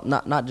well,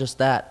 not just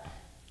that.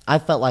 I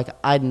felt like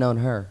I'd known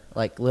her,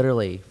 like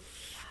literally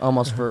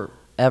almost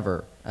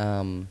forever.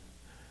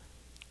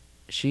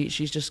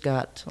 She's just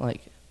got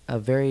like a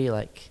very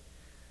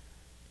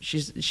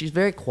she's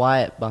very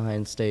quiet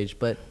behind stage,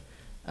 but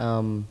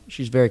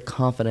she's very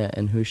confident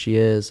in who she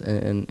is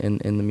in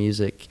the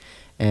music,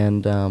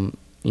 and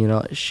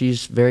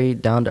she's very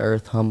down to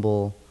earth,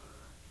 humble,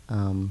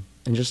 and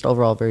just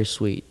overall very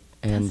sweet.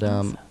 And that's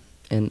awesome.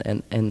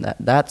 and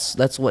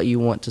that's what you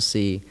want to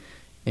see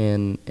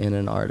in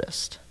an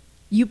artist.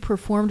 You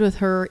performed with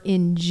her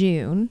in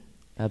June.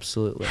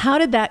 Absolutely. How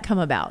did that come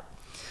about?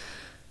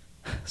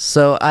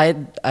 So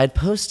I'd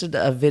posted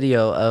a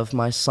video of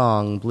my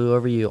song "Blue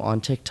Over You" on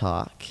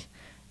TikTok,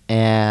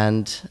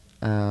 and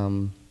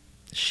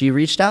she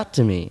reached out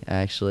to me.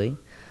 Actually,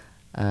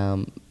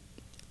 I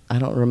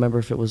don't remember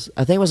if it was.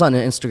 I think it was on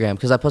Instagram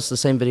because I posted the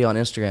same video on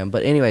Instagram.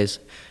 But anyways,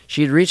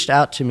 she'd reached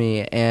out to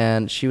me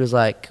and she was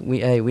like, "We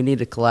need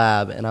to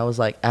collab," and I was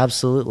like,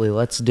 "Absolutely,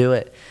 let's do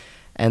it."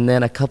 And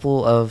then a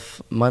couple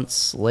of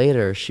months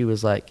later, she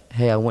was like,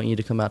 "Hey, I want you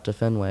to come out to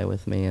Fenway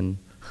with me and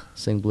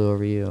sing "Blue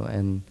Over You,"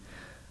 and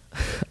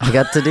I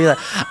got to do that.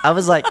 I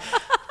was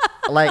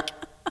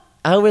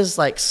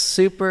like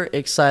super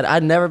excited.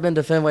 I'd never been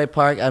to Fenway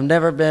Park. I've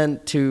never been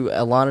to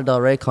a Lana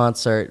Del Rey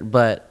concert,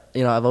 but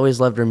I've always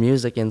loved her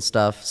music and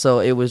stuff. So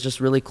it was just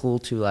really cool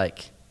to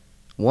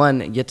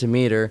 1, get to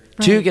meet her,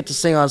 right. 2, get to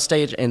sing on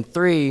stage, and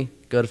 3,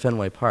 go to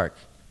Fenway Park.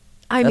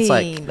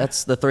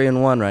 That's the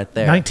 3-in-1 right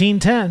there.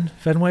 1910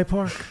 Fenway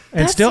Park,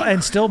 and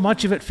still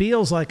much of it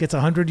feels like it's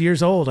 100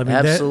 years old. I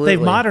mean, they've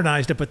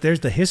modernized it, but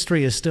the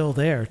history is still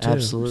there too.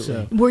 Absolutely.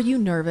 So. Were you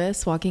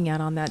nervous walking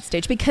out on that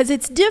stage? Because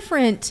it's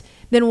different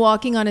than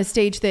walking on a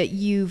stage that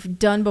you've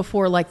done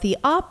before, like the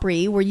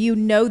Opry, where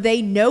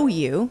they know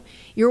you.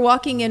 You're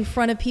walking in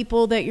front of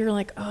people that you're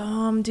like,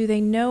 do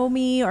they know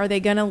me? Are they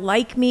gonna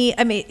like me?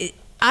 I mean,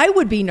 I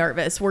would be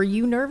nervous. Were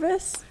you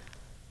nervous?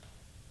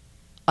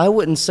 I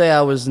wouldn't say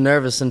I was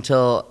nervous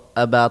until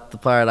about the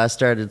part I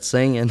started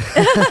singing.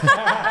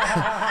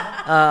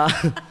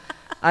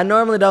 I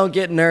normally don't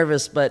get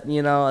nervous, but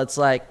it's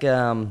like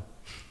I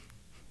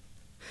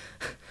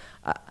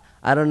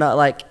don't know.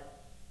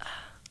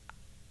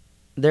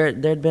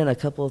 there'd been a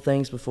couple of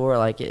things before,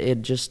 like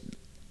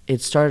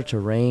it started to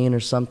rain or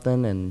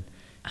something, and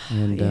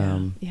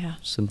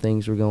some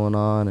things were going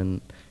on,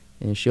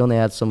 and she only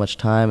had so much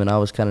time, and I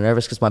was kind of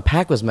nervous because my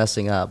pack was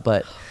messing up.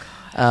 But,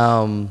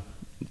 I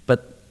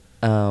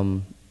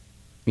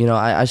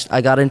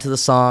got into the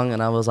song,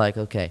 and I was like,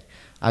 okay,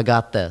 I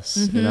got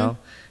this,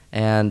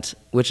 and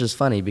which is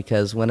funny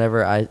because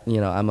whenever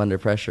I'm under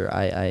pressure,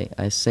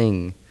 I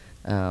sing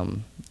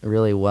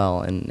really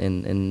well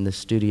in the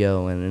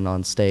studio and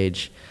on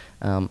stage.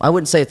 I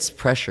wouldn't say it's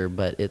pressure,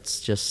 but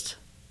it's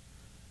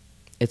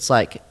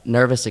like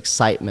nervous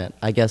excitement,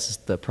 I guess is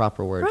the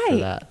proper word for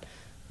that.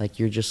 Like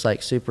you're just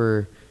like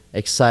super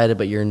excited,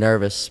 but you're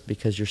nervous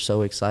because you're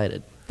so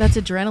excited. That's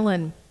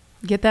adrenaline.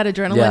 Get that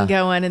adrenaline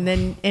going, and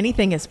then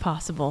anything is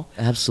possible.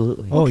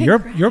 Absolutely. Oh,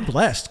 you're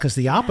blessed, because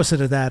the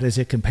opposite of that is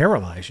it can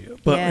paralyze you.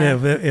 But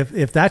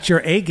if that's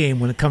your A game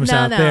when it comes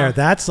out there,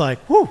 that's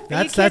like, whoo,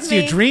 that's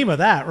your dream of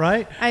that,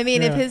 right? I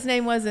mean, if his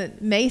name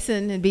wasn't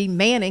Mason, it'd be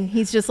Manning.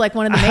 He's just like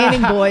one of the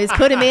Manning boys.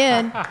 Put him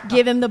in,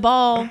 give him the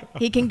ball.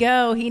 He can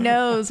go. He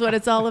knows what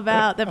it's all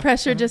about. The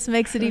pressure just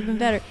makes it even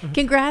better.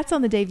 Congrats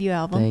on the debut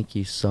album. Thank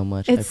you so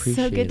much. It's I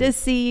appreciate it. so good to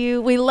see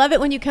you. We love it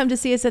when you come to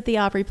see us at the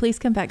Opry. Please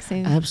come back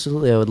soon.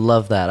 Absolutely. I would love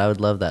that. I would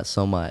love that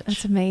so much.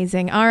 That's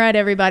amazing. All right,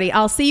 everybody.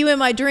 I'll See You in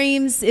My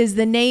Dreams is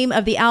the name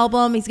of the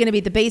album. He's going to be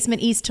at the Basement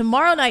East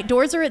tomorrow night.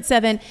 Doors are at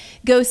 7.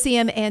 Go see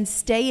him and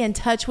stay in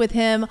touch with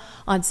him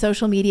on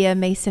social media.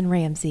 Mason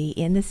Ramsey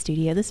in the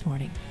studio this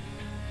morning.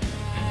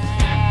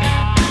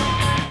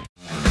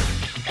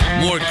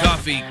 More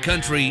Coffee,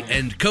 Country,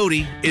 and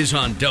Cody is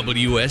on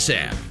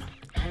WSM.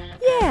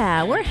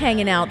 Yeah, we're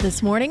hanging out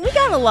this morning. We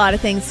got a lot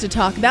of things to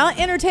talk about.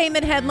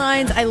 Entertainment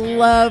headlines. I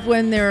love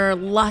when there are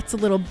lots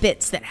of little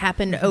bits that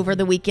happened over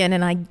the weekend,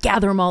 and I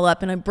gather them all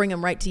up and I bring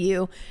them right to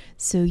you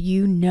so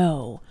you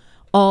know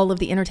all of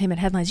the entertainment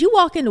headlines. You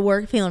walk into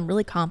work feeling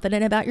really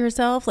confident about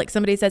yourself. Like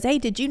somebody says, hey,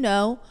 did you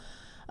know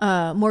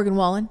Morgan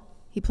Wallen?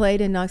 He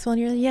played in Knoxville.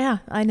 And you're like, yeah,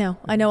 I know.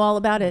 I know all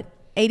about it.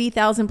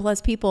 80,000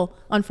 plus people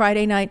on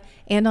Friday night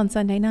and on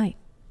Sunday night.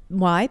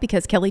 Why?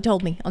 Because Kelly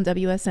told me on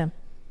WSM.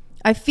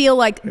 I feel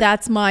like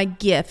that's my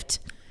gift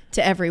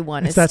to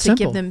everyone, is to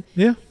give them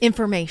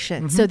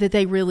information so that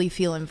they really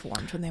feel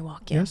informed when they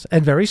walk in. Yes,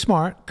 and very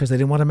smart, because they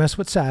didn't want to mess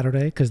with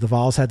Saturday, because the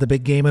Vols had the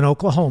big game in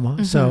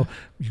Oklahoma. So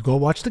you go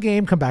watch the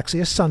game, come back,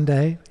 see us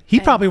Sunday. He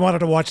probably wanted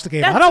to watch the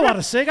game. I don't want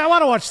to sing. I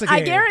want to watch the game.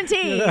 I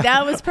guarantee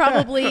that was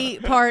probably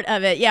part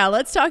of it. Yeah,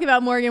 let's talk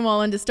about Morgan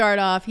Wallen to start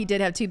off. He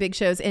did have 2 big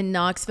shows in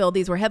Knoxville.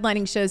 These were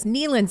headlining shows,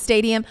 Neyland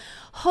Stadium.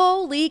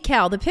 Holy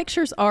cow, the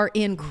pictures are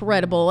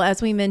incredible.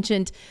 As we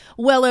mentioned,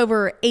 well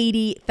over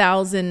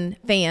 80,000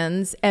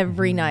 fans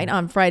every night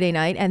on Friday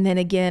night, and then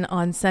again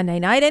on Sunday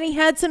night. And he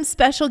had some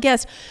special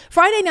guests.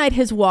 Friday night,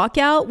 his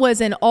walkout was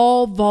an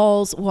all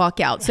Vols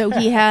walkout. So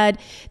he had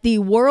the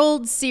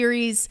World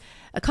Series,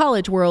 a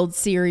College World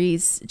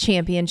Series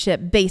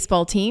championship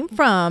baseball team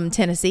from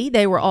Tennessee.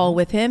 They were all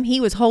with him. He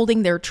was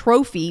holding their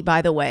trophy,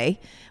 by the way,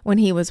 when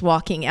he was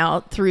walking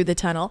out through the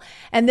tunnel.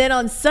 And then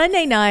on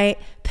Sunday night,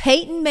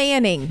 Peyton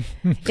Manning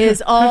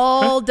is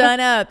all done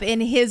up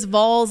in his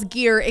Vols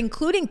gear,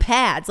 including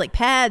pads, like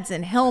pads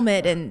and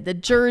helmet and the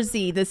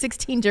jersey, the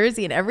 16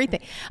 jersey and everything.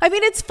 I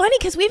mean, it's funny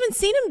because we haven't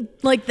seen him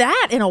like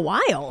that in a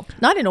while.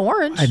 Not in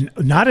orange. And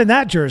not in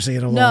that jersey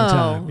in a long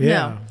time. Yeah.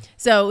 No.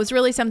 So it was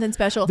really something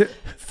special.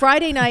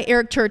 Friday night,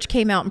 Eric Church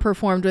came out and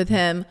performed with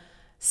him.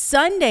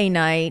 Sunday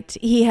night,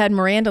 he had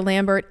Miranda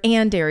Lambert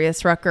and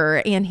Darius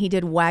Rucker, and he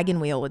did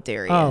Wagon Wheel with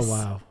Darius. Oh,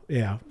 wow.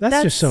 Yeah.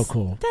 That's just so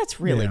cool. That's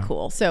really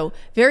cool. So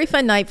very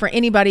fun night for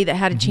anybody that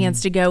had a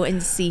chance to go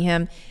and see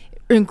him.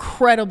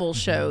 Incredible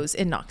shows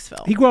in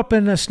Knoxville. He grew up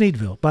in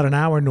Sneedville, about an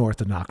hour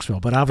north of Knoxville,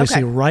 but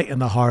obviously right in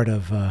the heart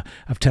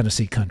of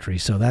Tennessee country.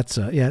 So that's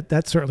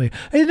certainly.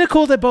 Isn't it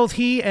cool that both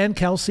he and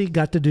Kelsey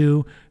got to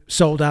do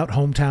sold out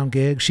hometown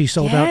gigs? She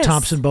sold out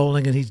Thompson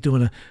Bowling, and he's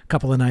doing a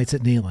couple of nights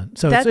at Neyland.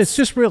 So it's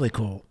just really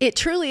cool. It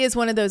truly is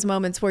one of those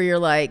moments where you're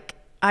like,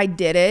 I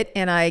did it,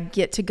 and I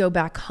get to go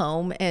back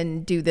home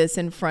and do this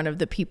in front of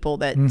the people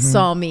that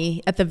saw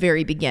me at the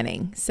very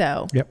beginning.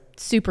 So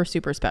super,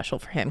 super special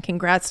for him.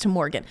 Congrats to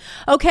Morgan.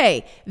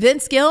 Okay,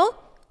 Vince Gill,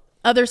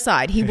 other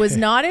side. He was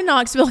not in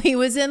Knoxville. He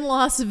was in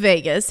Las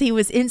Vegas. He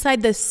was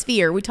inside the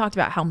Sphere. We talked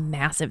about how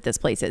massive this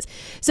place is.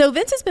 So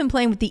Vince has been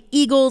playing with the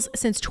Eagles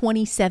since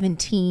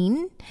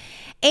 2017.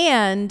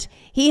 And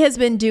he has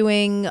been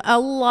doing a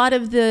lot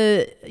of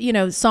the,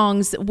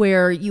 songs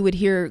where you would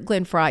hear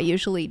Glenn Fry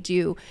usually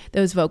do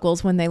those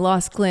vocals. When they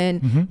lost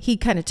Glenn, he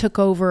kind of took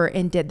over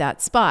and did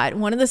that spot.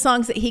 One of the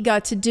songs that he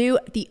got to do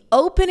the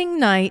opening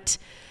night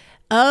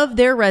of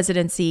their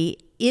residency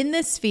in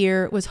the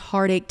Sphere was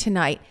Heartache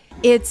Tonight.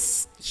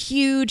 It's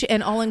huge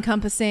and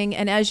all-encompassing.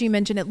 And as you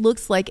mentioned, it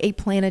looks like a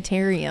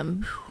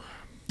planetarium.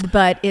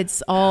 but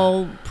it's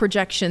all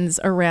projections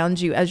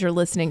around you as you're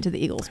listening to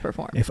the Eagles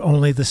perform. If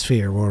only the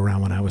Sphere were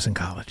around when I was in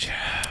college.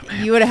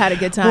 You would have had a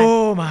good time.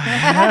 Oh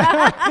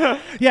my.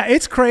 Yeah,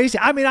 it's crazy.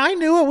 I mean, I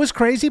knew it was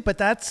crazy, but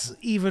that's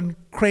even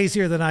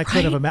crazier than I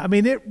could have imagined. I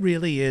mean, it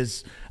really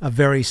is a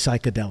very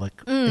psychedelic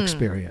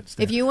experience.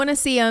 If you want to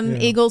see them,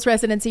 Eagles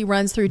residency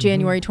runs through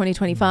January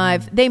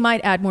 2025. They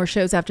might add more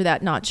shows after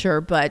that, not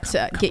sure, but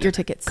get your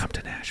tickets. Come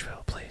to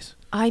Nashville, please.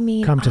 I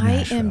mean,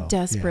 I am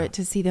desperate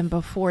to see them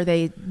before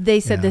they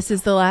said this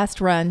is the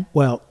last run.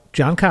 Well,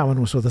 John Cowan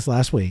was with us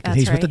last week, and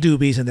he's with the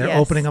Doobies, and they're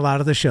opening a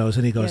lot of the shows,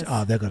 and he goes,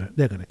 they're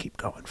gonna keep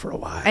going for a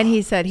while. And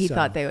he said he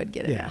thought they would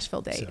get a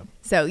Nashville date.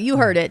 So you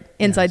heard it,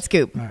 inside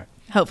scoop. All right.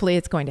 Hopefully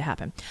it's going to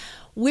happen.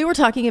 We were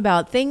talking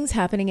about things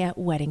happening at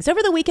weddings.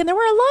 Over the weekend, there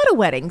were a lot of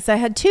weddings. I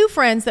had 2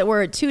 friends that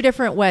were at 2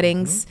 different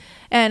weddings,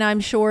 and I'm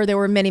sure there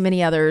were many,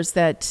 many others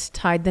that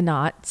tied the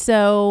knot.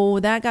 So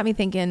that got me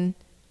thinking,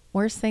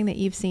 worst thing that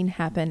you've seen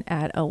happen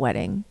at a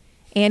wedding.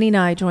 Annie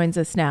Nye joins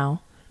us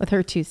now with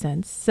her 2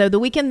 cents. So the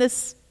weekend,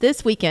 this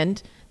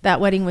weekend, that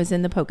wedding was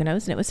in the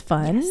Poconos, and it was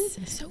fun. Yes,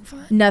 it was so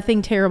fun.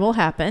 Nothing terrible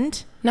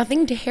happened.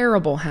 Nothing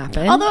terrible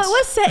happened. Although it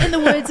was set in the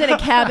woods in a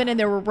cabin, and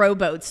there were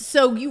rowboats.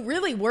 So you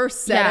really were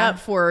set up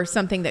for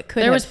something that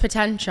could There was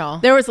potential.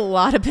 There was a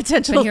lot of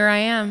potential. But here I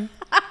am.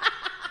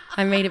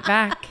 I made it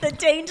back. The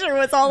danger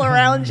was all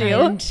around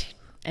you.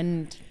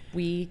 And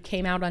we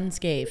came out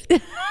unscathed.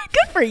 Good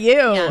for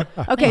you. Yeah.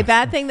 Okay,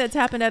 bad thing that's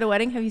happened at a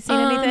wedding. Have you seen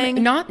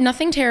anything?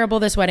 Nothing terrible.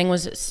 This wedding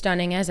was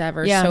stunning as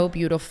ever. Yeah. So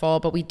beautiful.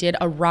 But we did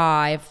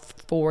arrive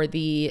for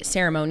the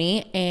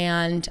ceremony,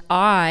 and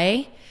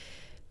I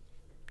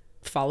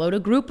followed a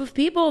group of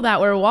people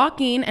that were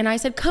walking, and I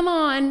said, come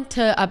on,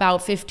 to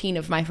about 15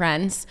 of my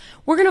friends.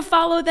 We're going to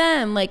follow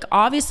them. Like,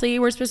 obviously,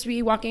 we're supposed to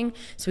be walking.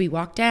 So we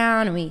walk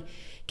down, and we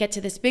get to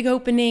this big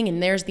opening,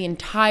 and there's the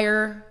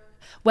entire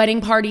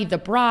wedding party, the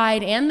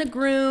bride and the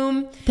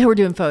groom. They were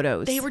doing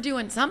photos. They were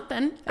doing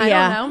something. I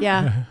don't know.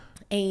 Yeah.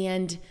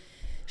 And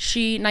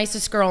she,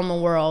 nicest girl in the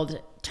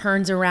world,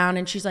 turns around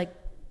and she's like,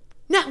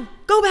 no,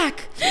 go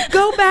back.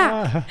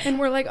 And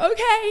we're like,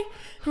 okay.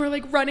 And we're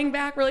like running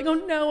back. We're like, oh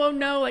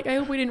no. Like, I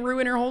hope we didn't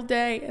ruin her whole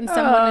day. And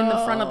someone in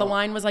the front of the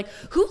line was like,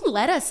 who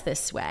led us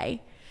this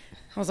way?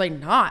 I was like,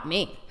 not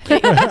me.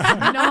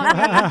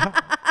 Not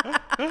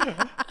me.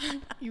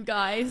 You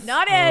guys.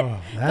 Not it. Oh,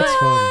 that's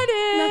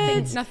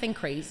funny. Nothing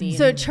crazy.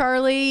 So,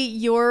 Charlie,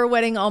 your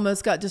wedding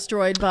almost got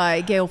destroyed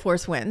by gale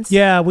force winds.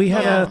 Yeah, we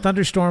had a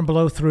thunderstorm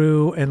blow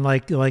through, and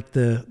like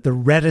the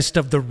reddest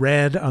of the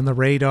red on the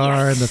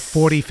radar, and the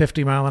 40,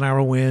 50 mile an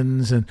hour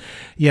winds. And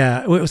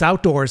it was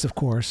outdoors, of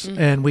course.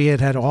 And we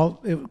had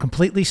all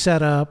completely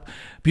set up,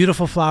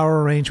 beautiful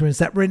flower arrangements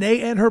that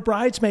Renee and her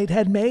bridesmaid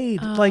had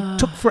made.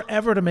 Took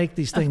forever to make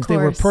these things. They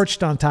were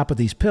perched on top of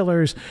these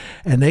pillars,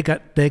 and they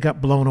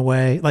got blown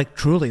away. Like,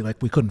 truly, like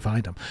we couldn't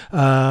find them.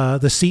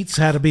 The seats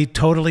had to be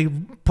totally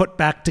put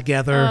back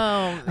together.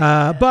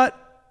 But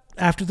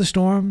after the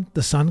storm,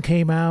 the sun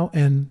came out,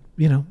 and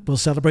we'll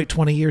celebrate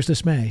 20 years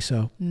this May,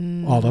 so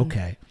all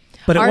okay.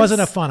 But it wasn't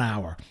a fun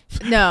hour.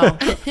 No.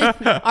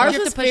 Ours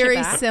was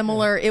very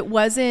similar. It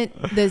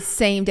wasn't the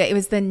same day. It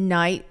was the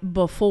night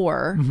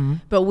before,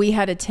 but we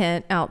had a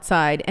tent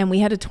outside, and we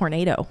had a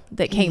tornado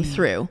that came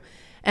through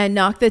and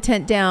knocked the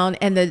tent down,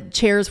 and the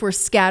chairs were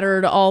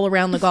scattered all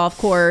around the golf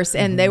course,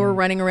 and they were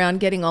running around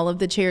getting all of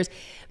the chairs.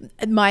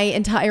 My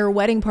entire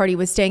wedding party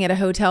was staying at a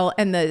hotel,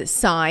 and the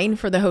sign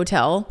for the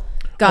hotel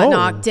got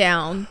knocked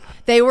down.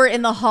 They were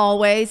in the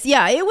hallways.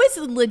 Yeah, it was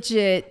a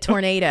legit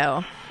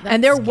tornado.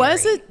 And there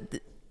was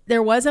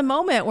a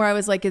moment where I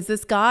was like, is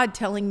this God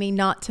telling me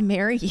not to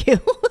marry you?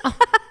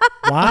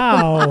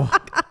 Wow.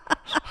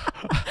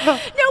 No,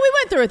 we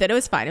went through with it. It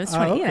was fine. It was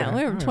 20,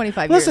 we were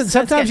 25 years. Listen,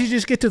 sometimes you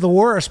just get to the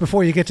worst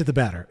before you get to the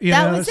better.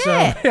 That was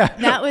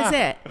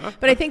it.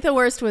 But I think the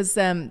worst was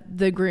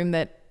the groom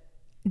that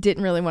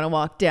didn't really want to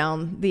walk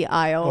down the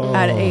aisle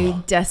at a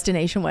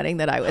destination wedding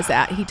that I was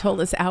at. He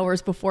told us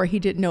hours before he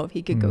didn't know if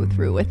he could go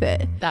through with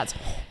it. That's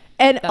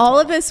all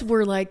of us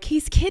were like,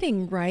 he's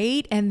kidding,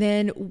 right? And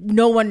then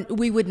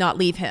we would not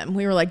leave him.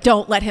 We were like,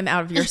 don't let him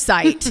out of your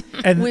sight.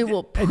 And we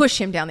will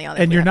push him down the aisle.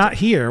 And you're not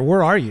here.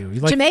 Where are you?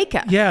 Like,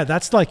 Jamaica. Yeah,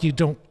 that's like you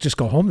don't just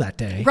go home that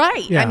day.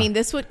 Right. Yeah. I mean,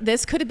 this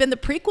could have been the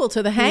prequel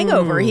to The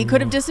Hangover. He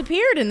could have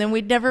disappeared, and then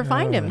we'd never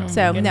find him.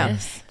 So, no,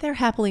 they're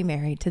happily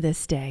married to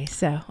this day.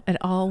 So it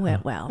all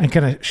went well. And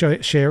can I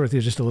share with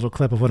you just a little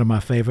clip of one of my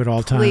favorite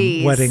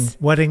all-time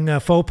wedding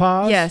faux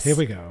pas? Yes. Here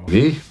we go.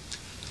 Me,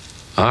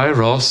 I,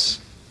 Ross.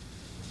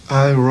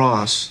 I,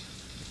 Ross.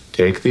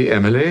 Take thee,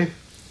 Emily.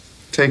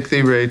 Take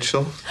thee,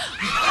 Rachel.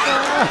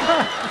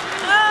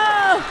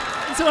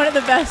 It's one of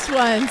the best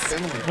ones.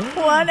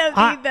 One of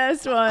the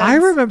best ones. I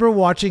remember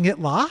watching it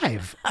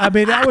live. I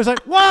mean, I was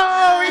like,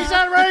 whoa, he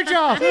said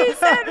Rachel. He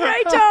said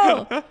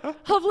Rachel.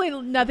 Hopefully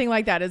nothing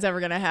like that is ever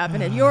going to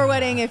happen at your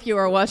wedding if you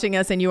are watching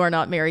us and you are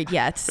not married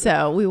yet.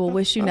 So we will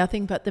wish you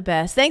nothing but the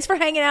best. Thanks for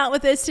hanging out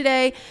with us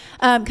today.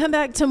 Come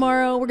back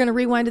tomorrow. We're going to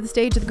rewind to the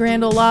stage of the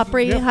Grand Ole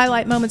Opry,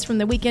 highlight moments from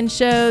the weekend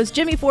shows,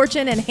 Jimmy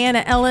Fortune and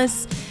Hannah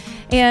Ellis,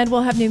 and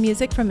we'll have new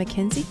music from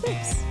Mackenzie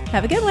Phipps.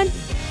 Have a good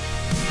one.